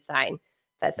that's a good sign.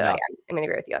 I'm going to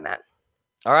agree with you on that.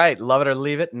 All right. Love it or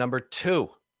leave it. Number 2.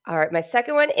 All right. My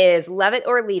second one is love it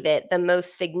or leave it. The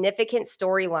most significant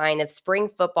storyline of spring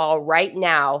football right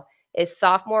now is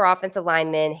sophomore offensive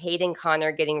lineman Hayden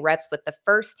Conner getting reps with the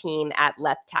first team at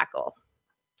left tackle.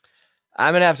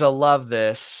 I'm going to have to love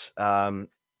this,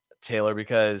 Taylor,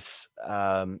 because,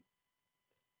 Jalen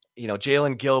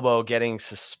Gilbo getting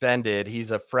suspended.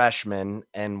 He's a freshman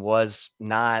and was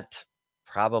not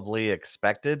probably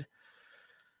expected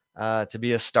to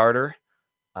be a starter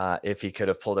if he could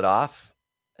have pulled it off.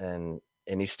 And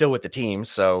he's still with the team.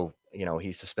 So,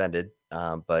 he's suspended,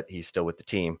 but he's still with the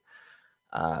team.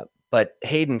 But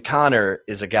Hayden Conner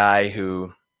is a guy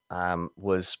who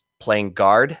was playing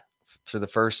guard for the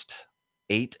first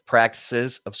 8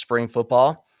 practices of spring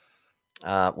football,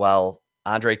 while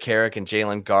Andre Carrick and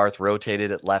Jalen Garth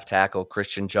rotated at left tackle,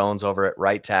 Christian Jones over at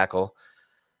right tackle.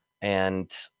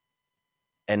 And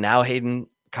now Hayden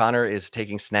Conner is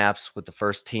taking snaps with the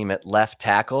first team at left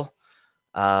tackle.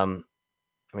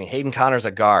 Hayden Conner's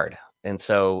a guard. And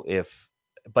so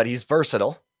but he's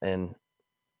versatile. And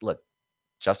look,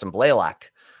 Justin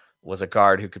Blaylock was a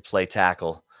guard who could play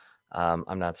tackle.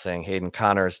 I'm not saying Hayden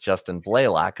Conner is Justin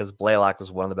Blaylock, because Blaylock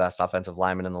was one of the best offensive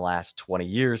linemen in the last 20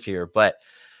 years here. But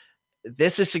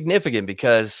this is significant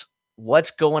because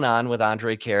what's going on with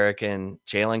Andre Carrick and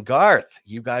Jalen Garth?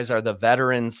 You guys are the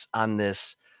veterans on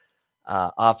this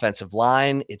offensive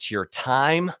line. It's your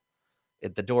time.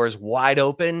 The door is wide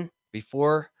open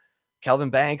before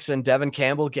Kelvin Banks and Devin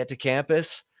Campbell get to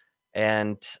campus.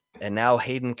 And now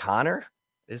Hayden Conner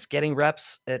is getting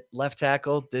reps at left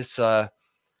tackle. This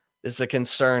is a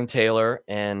concern, Taylor.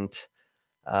 And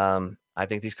I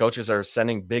think these coaches are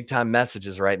sending big time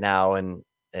messages right now. And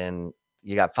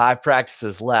you got 5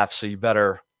 practices left. So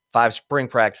 5 spring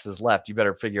practices left. You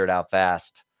better figure it out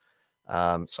fast. So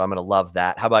I'm going to love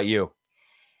that. How about you?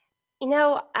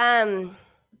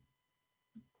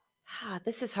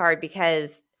 This is hard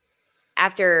because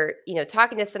after,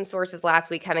 talking to some sources last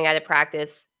week coming out of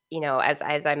practice, as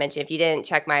I mentioned, if you didn't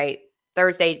check my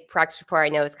Thursday practice report, I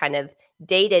know it's kind of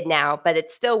dated now, but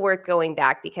it's still worth going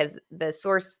back because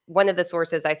one of the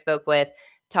sources I spoke with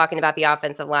talking about the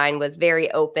offensive line was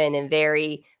very open and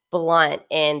very blunt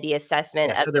in the assessment.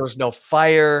 Yeah, so there was no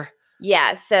fire.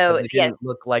 Yeah. So they didn't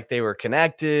look like they were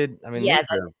connected. I mean, they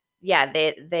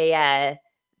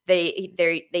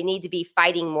need to be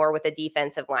fighting more with the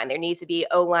defensive line. There needs to be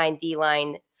O-line,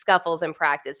 D-line scuffles in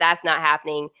practice. That's not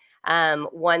happening.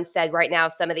 One said right now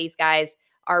some of these guys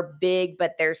are big,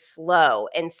 but they're slow,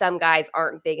 and some guys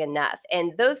aren't big enough.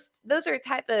 And those are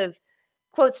type of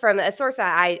quotes from a source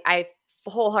that I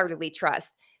wholeheartedly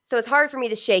trust. So it's hard for me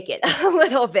to shake it a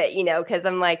little bit, because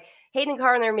I'm like, Hayden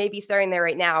Conner may be starting there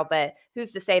right now, but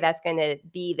who's to say that's going to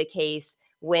be the case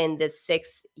when the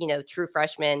 6, true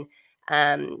freshmen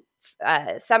summer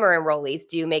enrollees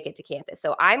do make it to campus.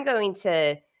 So I'm going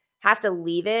to have to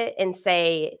leave it and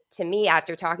say, to me,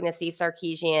 after talking to Steve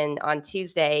Sarkisian on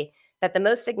Tuesday, that the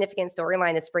most significant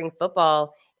storyline of spring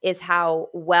football is how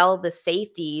well the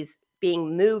safeties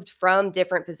being moved from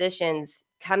different positions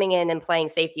coming in and playing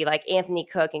safety, like Anthony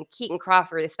Cook and Keaton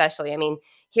Crawford especially. I mean,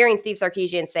 hearing Steve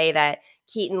Sarkisian say that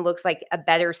Keaton looks like a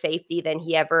better safety than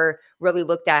he ever really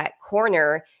looked at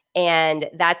corner, and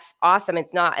that's awesome.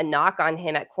 It's not a knock on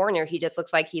him at corner. He just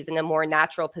looks like he's in a more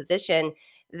natural position.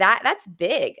 That's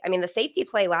big. I mean, the safety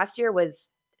play last year was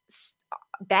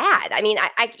bad. I mean,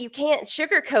 you can't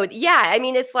sugarcoat. Yeah, I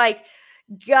mean, it's like,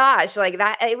 gosh, like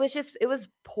that. It was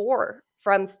poor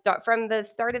from the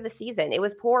start of the season. It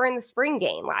was poor in the spring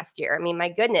game last year. I mean, my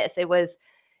goodness, it was.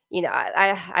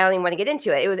 I don't even want to get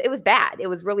into it. It was bad. It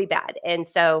was really bad. And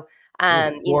so,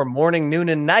 morning, noon,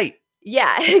 and night.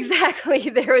 Yeah, exactly.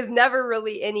 There was never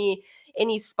really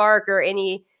any spark or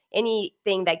anything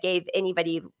that gave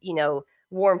anybody,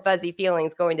 warm, fuzzy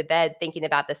feelings going to bed thinking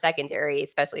about the secondary,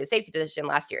 especially the safety position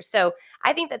last year. So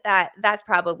I think that's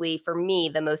probably, for me,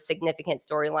 the most significant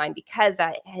storyline, because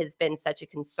that has been such a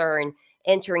concern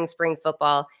entering spring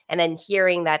football. And then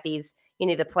hearing that these,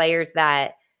 the players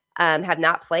that have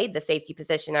not played the safety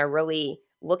position are really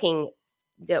looking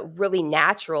really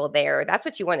natural there. That's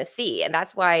what you want to see. And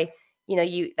that's why,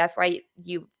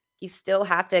 you still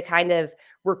have to kind of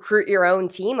recruit your own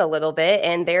team a little bit.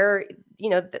 And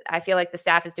I feel like the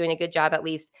staff is doing a good job, at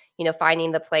least,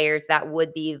 finding the players that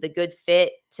would be the good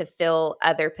fit to fill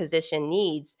other position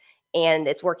needs. And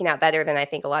it's working out better than I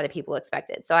think a lot of people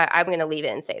expected. So I'm going to leave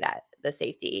it and say that the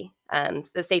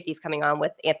safety's coming on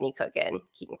with Anthony Cook and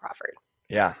Keaton Crawford.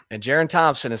 Yeah. And Jaron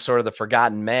Thompson is sort of the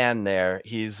forgotten man there.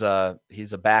 He's a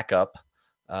backup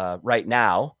right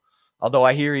now, although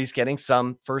I hear he's getting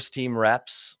some first team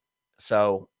reps.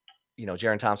 So,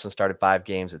 Jaron Thompson started 5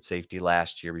 games at safety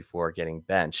last year before getting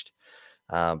benched.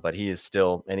 But he is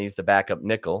still, and he's the backup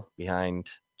nickel behind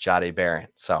Jahdae Barron.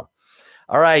 So,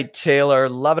 all right, Taylor,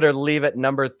 love it or leave it,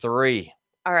 number 3.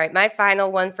 All right. My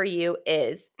final one for you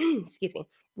is, excuse me,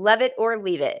 love it or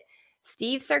leave it.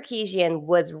 Steve Sarkisian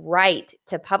was right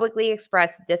to publicly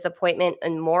express disappointment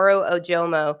in Moro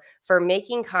Ojomo for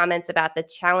making comments about the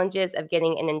challenges of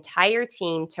getting an entire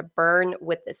team to burn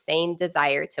with the same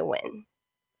desire to win.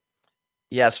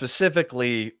 Yeah,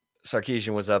 specifically,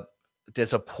 Sarkisian was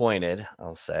disappointed,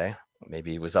 I'll say.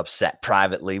 Maybe he was upset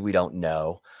privately. We don't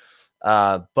know.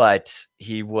 But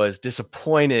he was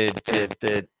disappointed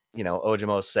that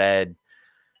Ojomo said,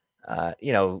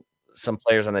 some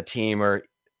players on the team are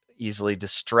easily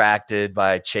distracted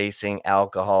by chasing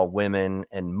alcohol, women,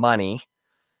 and money.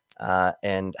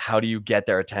 And how do you get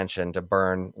their attention to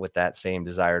burn with that same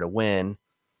desire to win?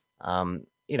 And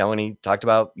he talked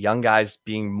about young guys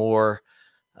being more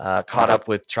caught up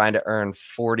with trying to earn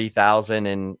 $40,000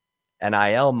 in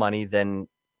NIL money than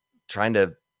trying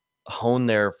to hone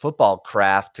their football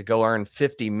craft to go earn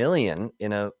 $50 million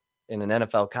in an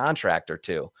NFL contract or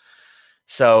two.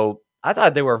 So I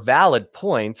thought they were valid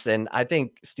points. And I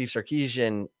think Steve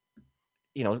Sarkisian,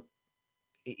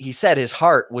 he said his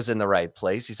heart was in the right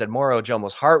place. He said Moro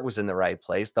Ojomo's heart was in the right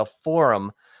place. The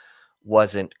forum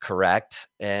wasn't correct.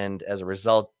 And as a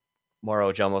result,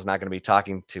 Moro Ojomo is not going to be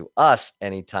talking to us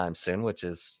anytime soon, which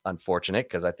is unfortunate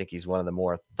because I think he's one of the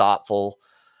more thoughtful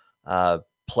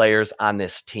players on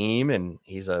this team. And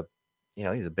he's a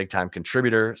big time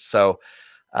contributor. So,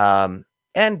 and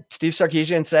Steve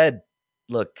Sarkisian said,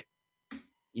 look,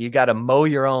 you got to mow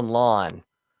your own lawn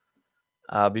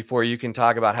before you can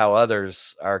talk about how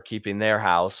others are keeping their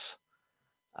house.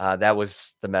 That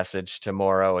was the message to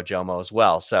Moro Ojomo as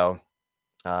well. So,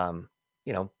 from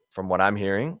what I'm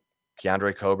hearing,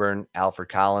 Keandre Coburn, Alfred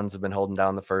Collins have been holding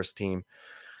down the first team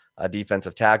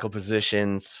defensive tackle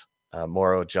positions.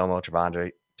 Moro Ojomo,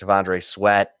 T'Vondre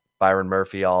Sweat, Byron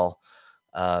Murphy, all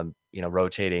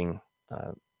rotating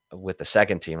with the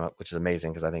second team, which is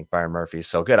amazing because I think Byron Murphy is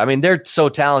so good. I mean, they're so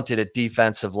talented at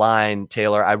defensive line,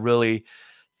 Taylor. I really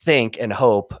think and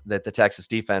hope that the Texas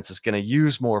defense is going to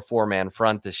use more 4-man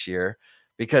front this year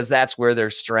because that's where their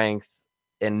strength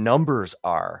and numbers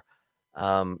are.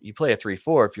 You play a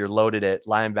 3-4 if you're loaded at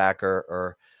linebacker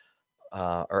or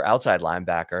outside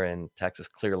linebacker, and Texas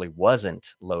clearly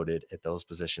wasn't loaded at those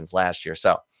positions last year.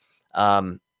 So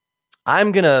I'm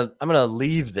gonna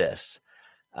leave this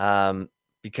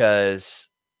because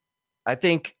I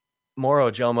think Moro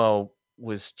Ojomo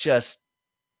was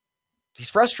he's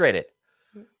frustrated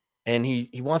and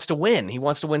he wants to win. He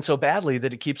wants to win so badly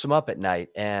that it keeps him up at night.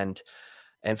 And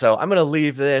so I'm going to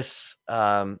leave this,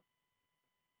 I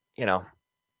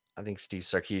think Steve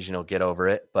Sarkisian will get over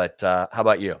it, but how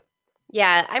about you?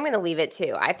 Yeah, I'm going to leave it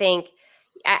too. I think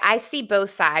I see both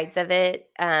sides of it.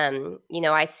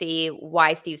 I see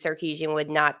why Steve Sarkisian would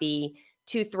not be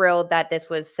too thrilled that this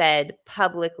was said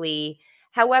publicly.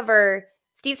 However,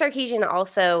 Steve Sarkisian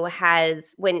also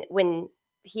has, when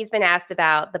he's been asked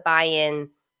about the buy-in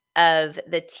of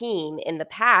the team in the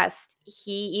past,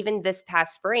 he even this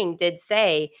past spring did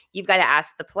say, you've got to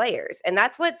ask the players. And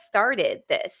that's what started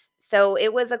this. So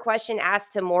it was a question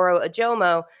asked to Moro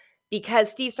Ojomo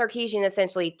because Steve Sarkisian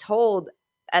essentially told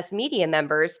us media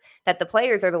members that the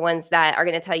players are the ones that are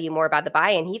going to tell you more about the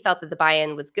buy-in. He felt that the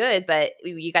buy-in was good, but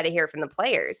you got to hear it from the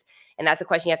players. And that's a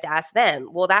question you have to ask them.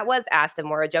 Well, that was asked of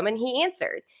Moro Ojomo, and he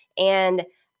answered. And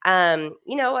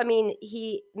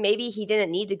he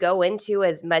didn't need to go into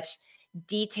as much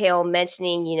detail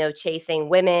mentioning, chasing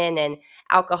women and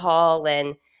alcohol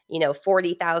and,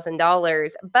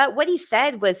 $40,000. But what he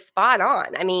said was spot on.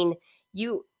 I mean,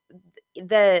 the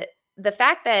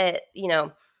fact that,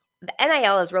 the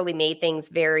NIL has really made things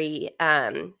very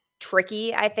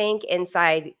tricky, I think,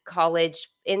 inside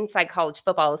college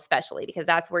football, especially because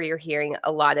that's where you're hearing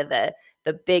a lot of the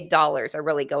big dollars are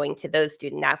really going to those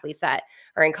student athletes that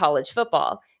are in college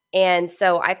football. And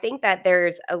so I think that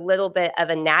there's a little bit of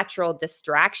a natural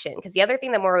distraction, because the other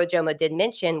thing that Moro Ojomo did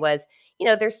mention was,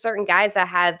 there's certain guys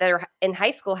that are in high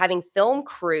school having film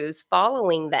crews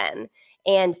following them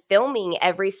and filming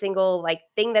every single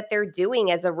thing that they're doing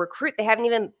as a recruit. They haven't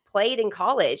even played in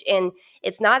college. And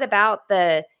it's not about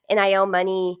the NIL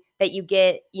money that you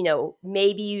get,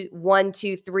 maybe 1,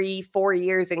 2, 3, 4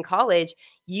 years in college.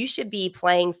 You should be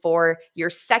playing for your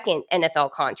second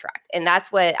NFL contract. And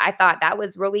that's what I thought that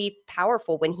was really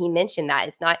powerful when he mentioned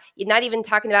that. You're not even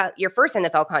talking about your first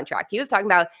NFL contract. He was talking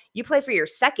about you play for your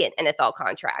second NFL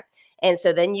contract. And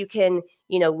so then you can,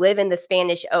 live in the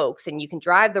Spanish Oaks and you can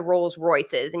drive the Rolls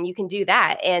Royces and you can do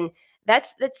that. And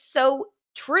that's so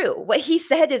true. What he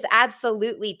said is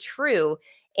absolutely true.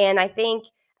 And I think,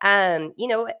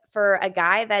 for a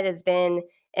guy that has been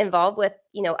involved with,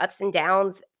 ups and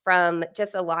downs from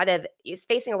just he's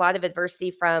facing a lot of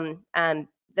adversity from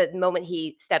the moment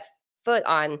he stepped foot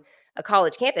on a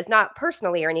college campus, not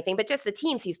personally or anything, but just the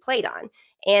teams he's played on.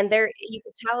 And you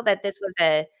could tell that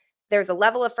there's a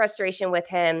level of frustration with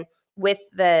him with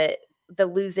the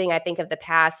losing, I think, of the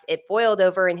past. It boiled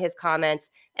over in his comments,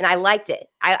 and I liked it.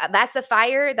 That's a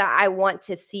fire that I want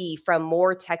to see from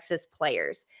more Texas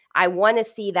players. I want to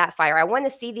see that fire. I want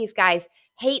to see these guys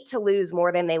hate to lose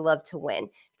more than they love to win,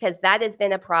 because that has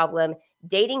been a problem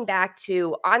dating back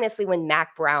to, honestly, when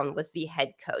Mack Brown was the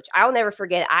head coach. I'll never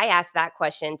forget, I asked that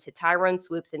question to Tyrone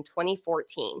Swoops in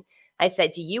 2014. I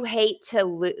said, do you hate to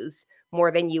lose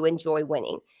more than you enjoy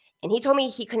winning? And he told me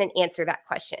he couldn't answer that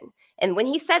question. And when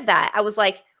he said that, I was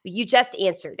like, well, you just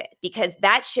answered it, because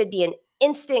that should be an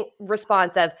instant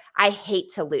response of, I hate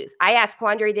to lose. I asked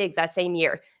Quandre Diggs that same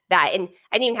year that, and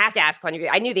I didn't even have to ask Quandre.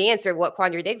 I knew the answer of what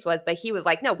Quandre Diggs was, but he was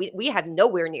like, no, we have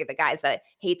nowhere near the guys that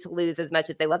hate to lose as much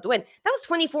as they love to win. That was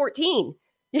 2014.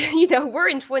 We're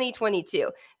in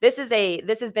 2022. This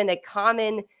has been a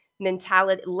common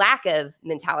mentality, lack of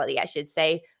mentality, I should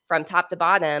say, from top to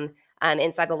bottom,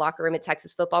 inside the locker room at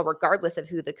Texas football, regardless of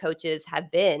who the coaches have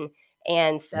been.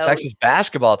 And so Texas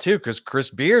basketball too, because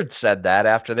Chris Beard said that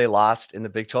after they lost in the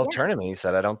Big 12 tournament. He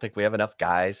said, I don't think we have enough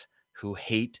guys who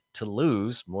hate to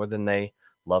lose more than they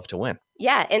love to win.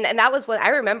 Yeah. And that was what I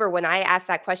remember when I asked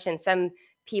that question. Some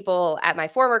people at my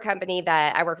former company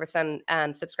that I work with, some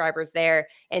subscribers there,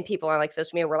 and people on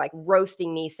social media were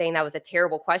roasting me, saying that was a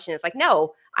terrible question. It's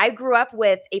no, I grew up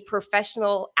with a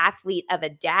professional athlete of a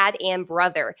dad and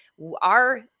brother.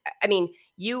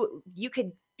 You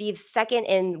could be second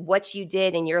in what you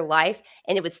did in your life,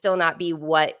 and it would still not be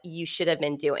what you should have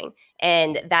been doing.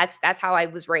 And that's how I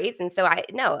was raised. And so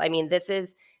this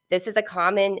is a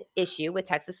common issue with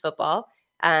Texas football.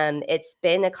 It's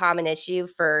been a common issue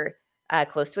for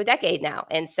close to a decade now.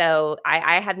 And so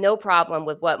I have no problem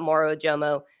with what Moro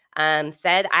Ojomo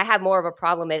said. I have more of a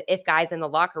problem if guys in the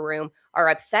locker room are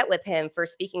upset with him for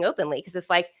speaking openly, because it's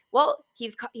well,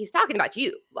 he's talking about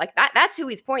you. That's who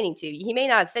he's pointing to. He may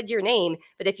not have said your name,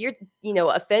 but if you're,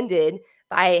 offended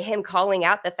by him calling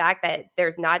out the fact that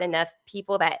there's not enough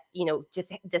people that,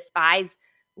 just despise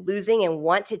losing and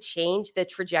want to change the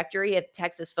trajectory of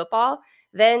Texas football,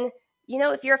 then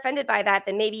if you're offended by that,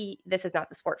 then maybe this is not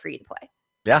the sport for you to play.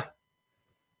 Yeah.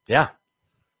 Yeah.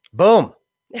 Boom.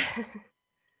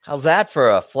 How's that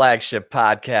for a flagship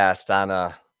podcast on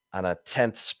a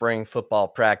 10th spring football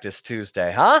practice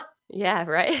Tuesday, huh? Yeah,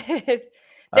 right.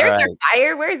 There's our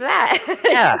fire. Where's that?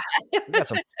 Yeah. We got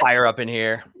some fire up in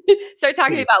here. Start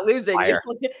talking about losing.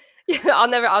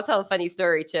 I'll tell a funny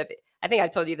story, Chip. I think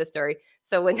I've told you this story.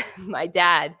 So when my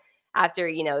dad,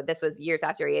 after, this was years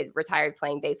after he had retired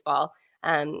playing baseball,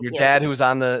 Your dad, who was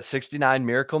on the 69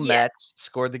 Miracle Mets,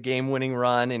 scored the game-winning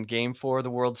run in Game 4 of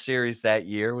the World Series that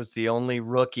year, was the only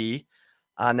rookie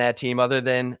on that team other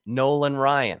than Nolan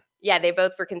Ryan. Yeah, they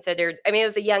both were considered. I mean, it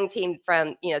was a young team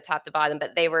from, top to bottom,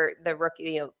 but they were the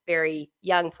rookie, very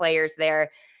young players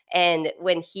there. And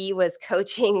when he was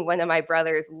coaching one of my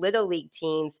brother's Little League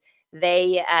teams,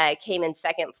 they came in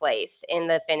second place in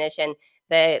the finish. And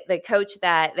the coach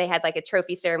that they had like a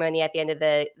trophy ceremony at the end of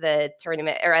the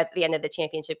tournament or at the end of the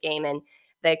championship game. And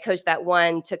the coach that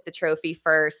won took the trophy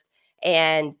first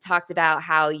and talked about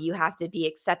how you have to be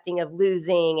accepting of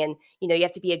losing and, you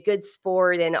have to be a good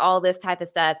sport and all this type of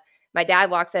stuff. My dad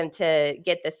walks him to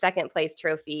get the second place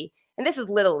trophy. And this is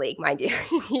Little League, mind you.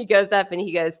 He goes up and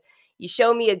he goes, "You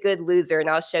show me a good loser and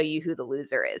I'll show you who the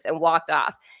loser is," and walked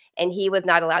off. And he was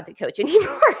not allowed to coach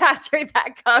anymore after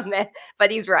that comment,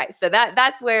 but he's right. So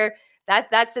that's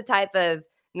the type of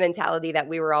mentality that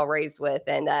we were all raised with.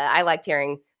 And I liked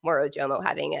hearing Moro Ojomo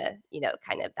having a,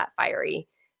 kind of that fiery,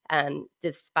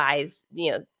 despise,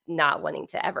 not wanting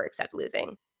to ever accept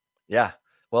losing. Yeah.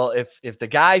 Well, if the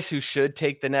guys who should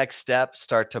take the next step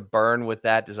start to burn with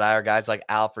that desire, guys like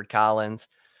Alfred Collins,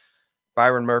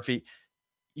 Byron Murphy,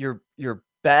 your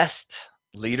best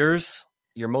leaders,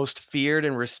 your most feared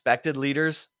and respected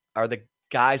leaders are the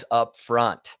guys up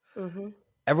front. Mm-hmm.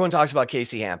 Everyone talks about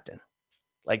Casey Hampton.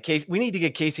 We need to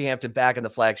get Casey Hampton back in the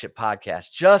Flagship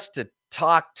podcast just to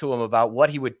talk to him about what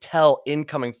he would tell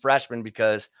incoming freshmen,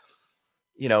 because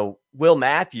Will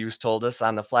Matthews told us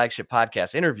on the Flagship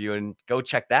podcast interview, and go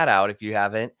check that out if you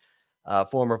haven't.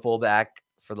 Former fullback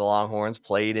for the Longhorns,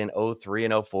 played in 03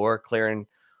 and 04, clearing,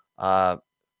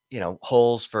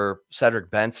 holes for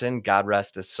Cedric Benson, God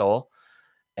rest his soul.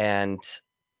 And,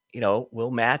 Will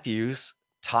Matthews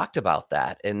talked about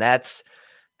that. And that's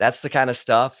the kind of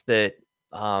stuff that,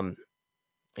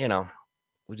 we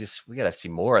got to see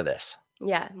more of this.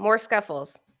 Yeah. More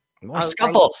scuffles.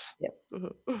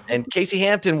 Mm-hmm. And Casey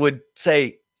Hampton would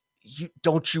say,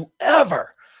 "Don't you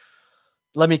ever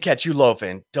let me catch you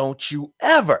loafing. Don't you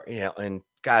ever," and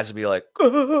guys would be like,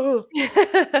 I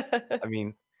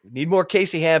mean, we need more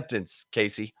Casey Hamptons,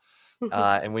 Casey.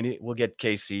 And we'll get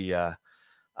Casey on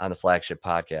the Flagship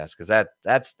podcast, because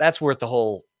that's worth the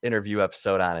whole interview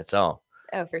episode on its own.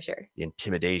 Oh, for sure. The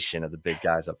intimidation of the big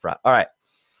guys up front. All right.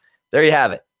 There you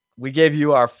have it. We gave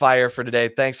you our fire for today.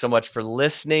 Thanks so much for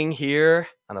listening here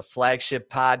on the Flagship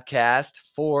podcast.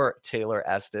 For Taylor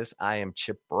Estes, I am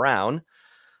Chip Brown.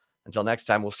 Until next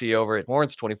time, we'll see you over at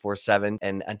Horns 24/7.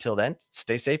 And until then,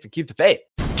 stay safe and keep the faith.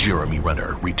 Jeremy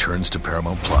Renner returns to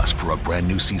Paramount Plus for a brand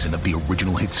new season of the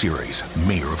original hit series,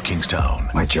 Mayor of Kingstown.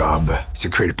 My job is to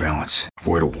create a balance,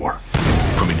 avoid a war.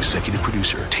 From executive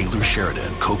producer Taylor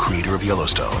Sheridan, co-creator of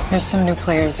Yellowstone. There's some new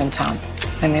players in town,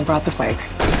 and they brought the plague.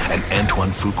 And Antoine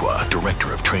Fuqua,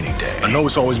 director of Training Day. I know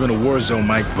it's always been a war zone,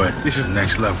 Mike, but this is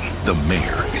next level. The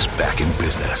Mayor is back in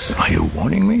business. Are you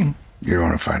warning me? You're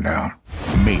going to find out.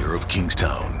 Mayor of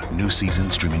Kingstown. New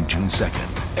season streaming June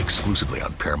 2nd, exclusively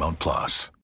on Paramount Plus.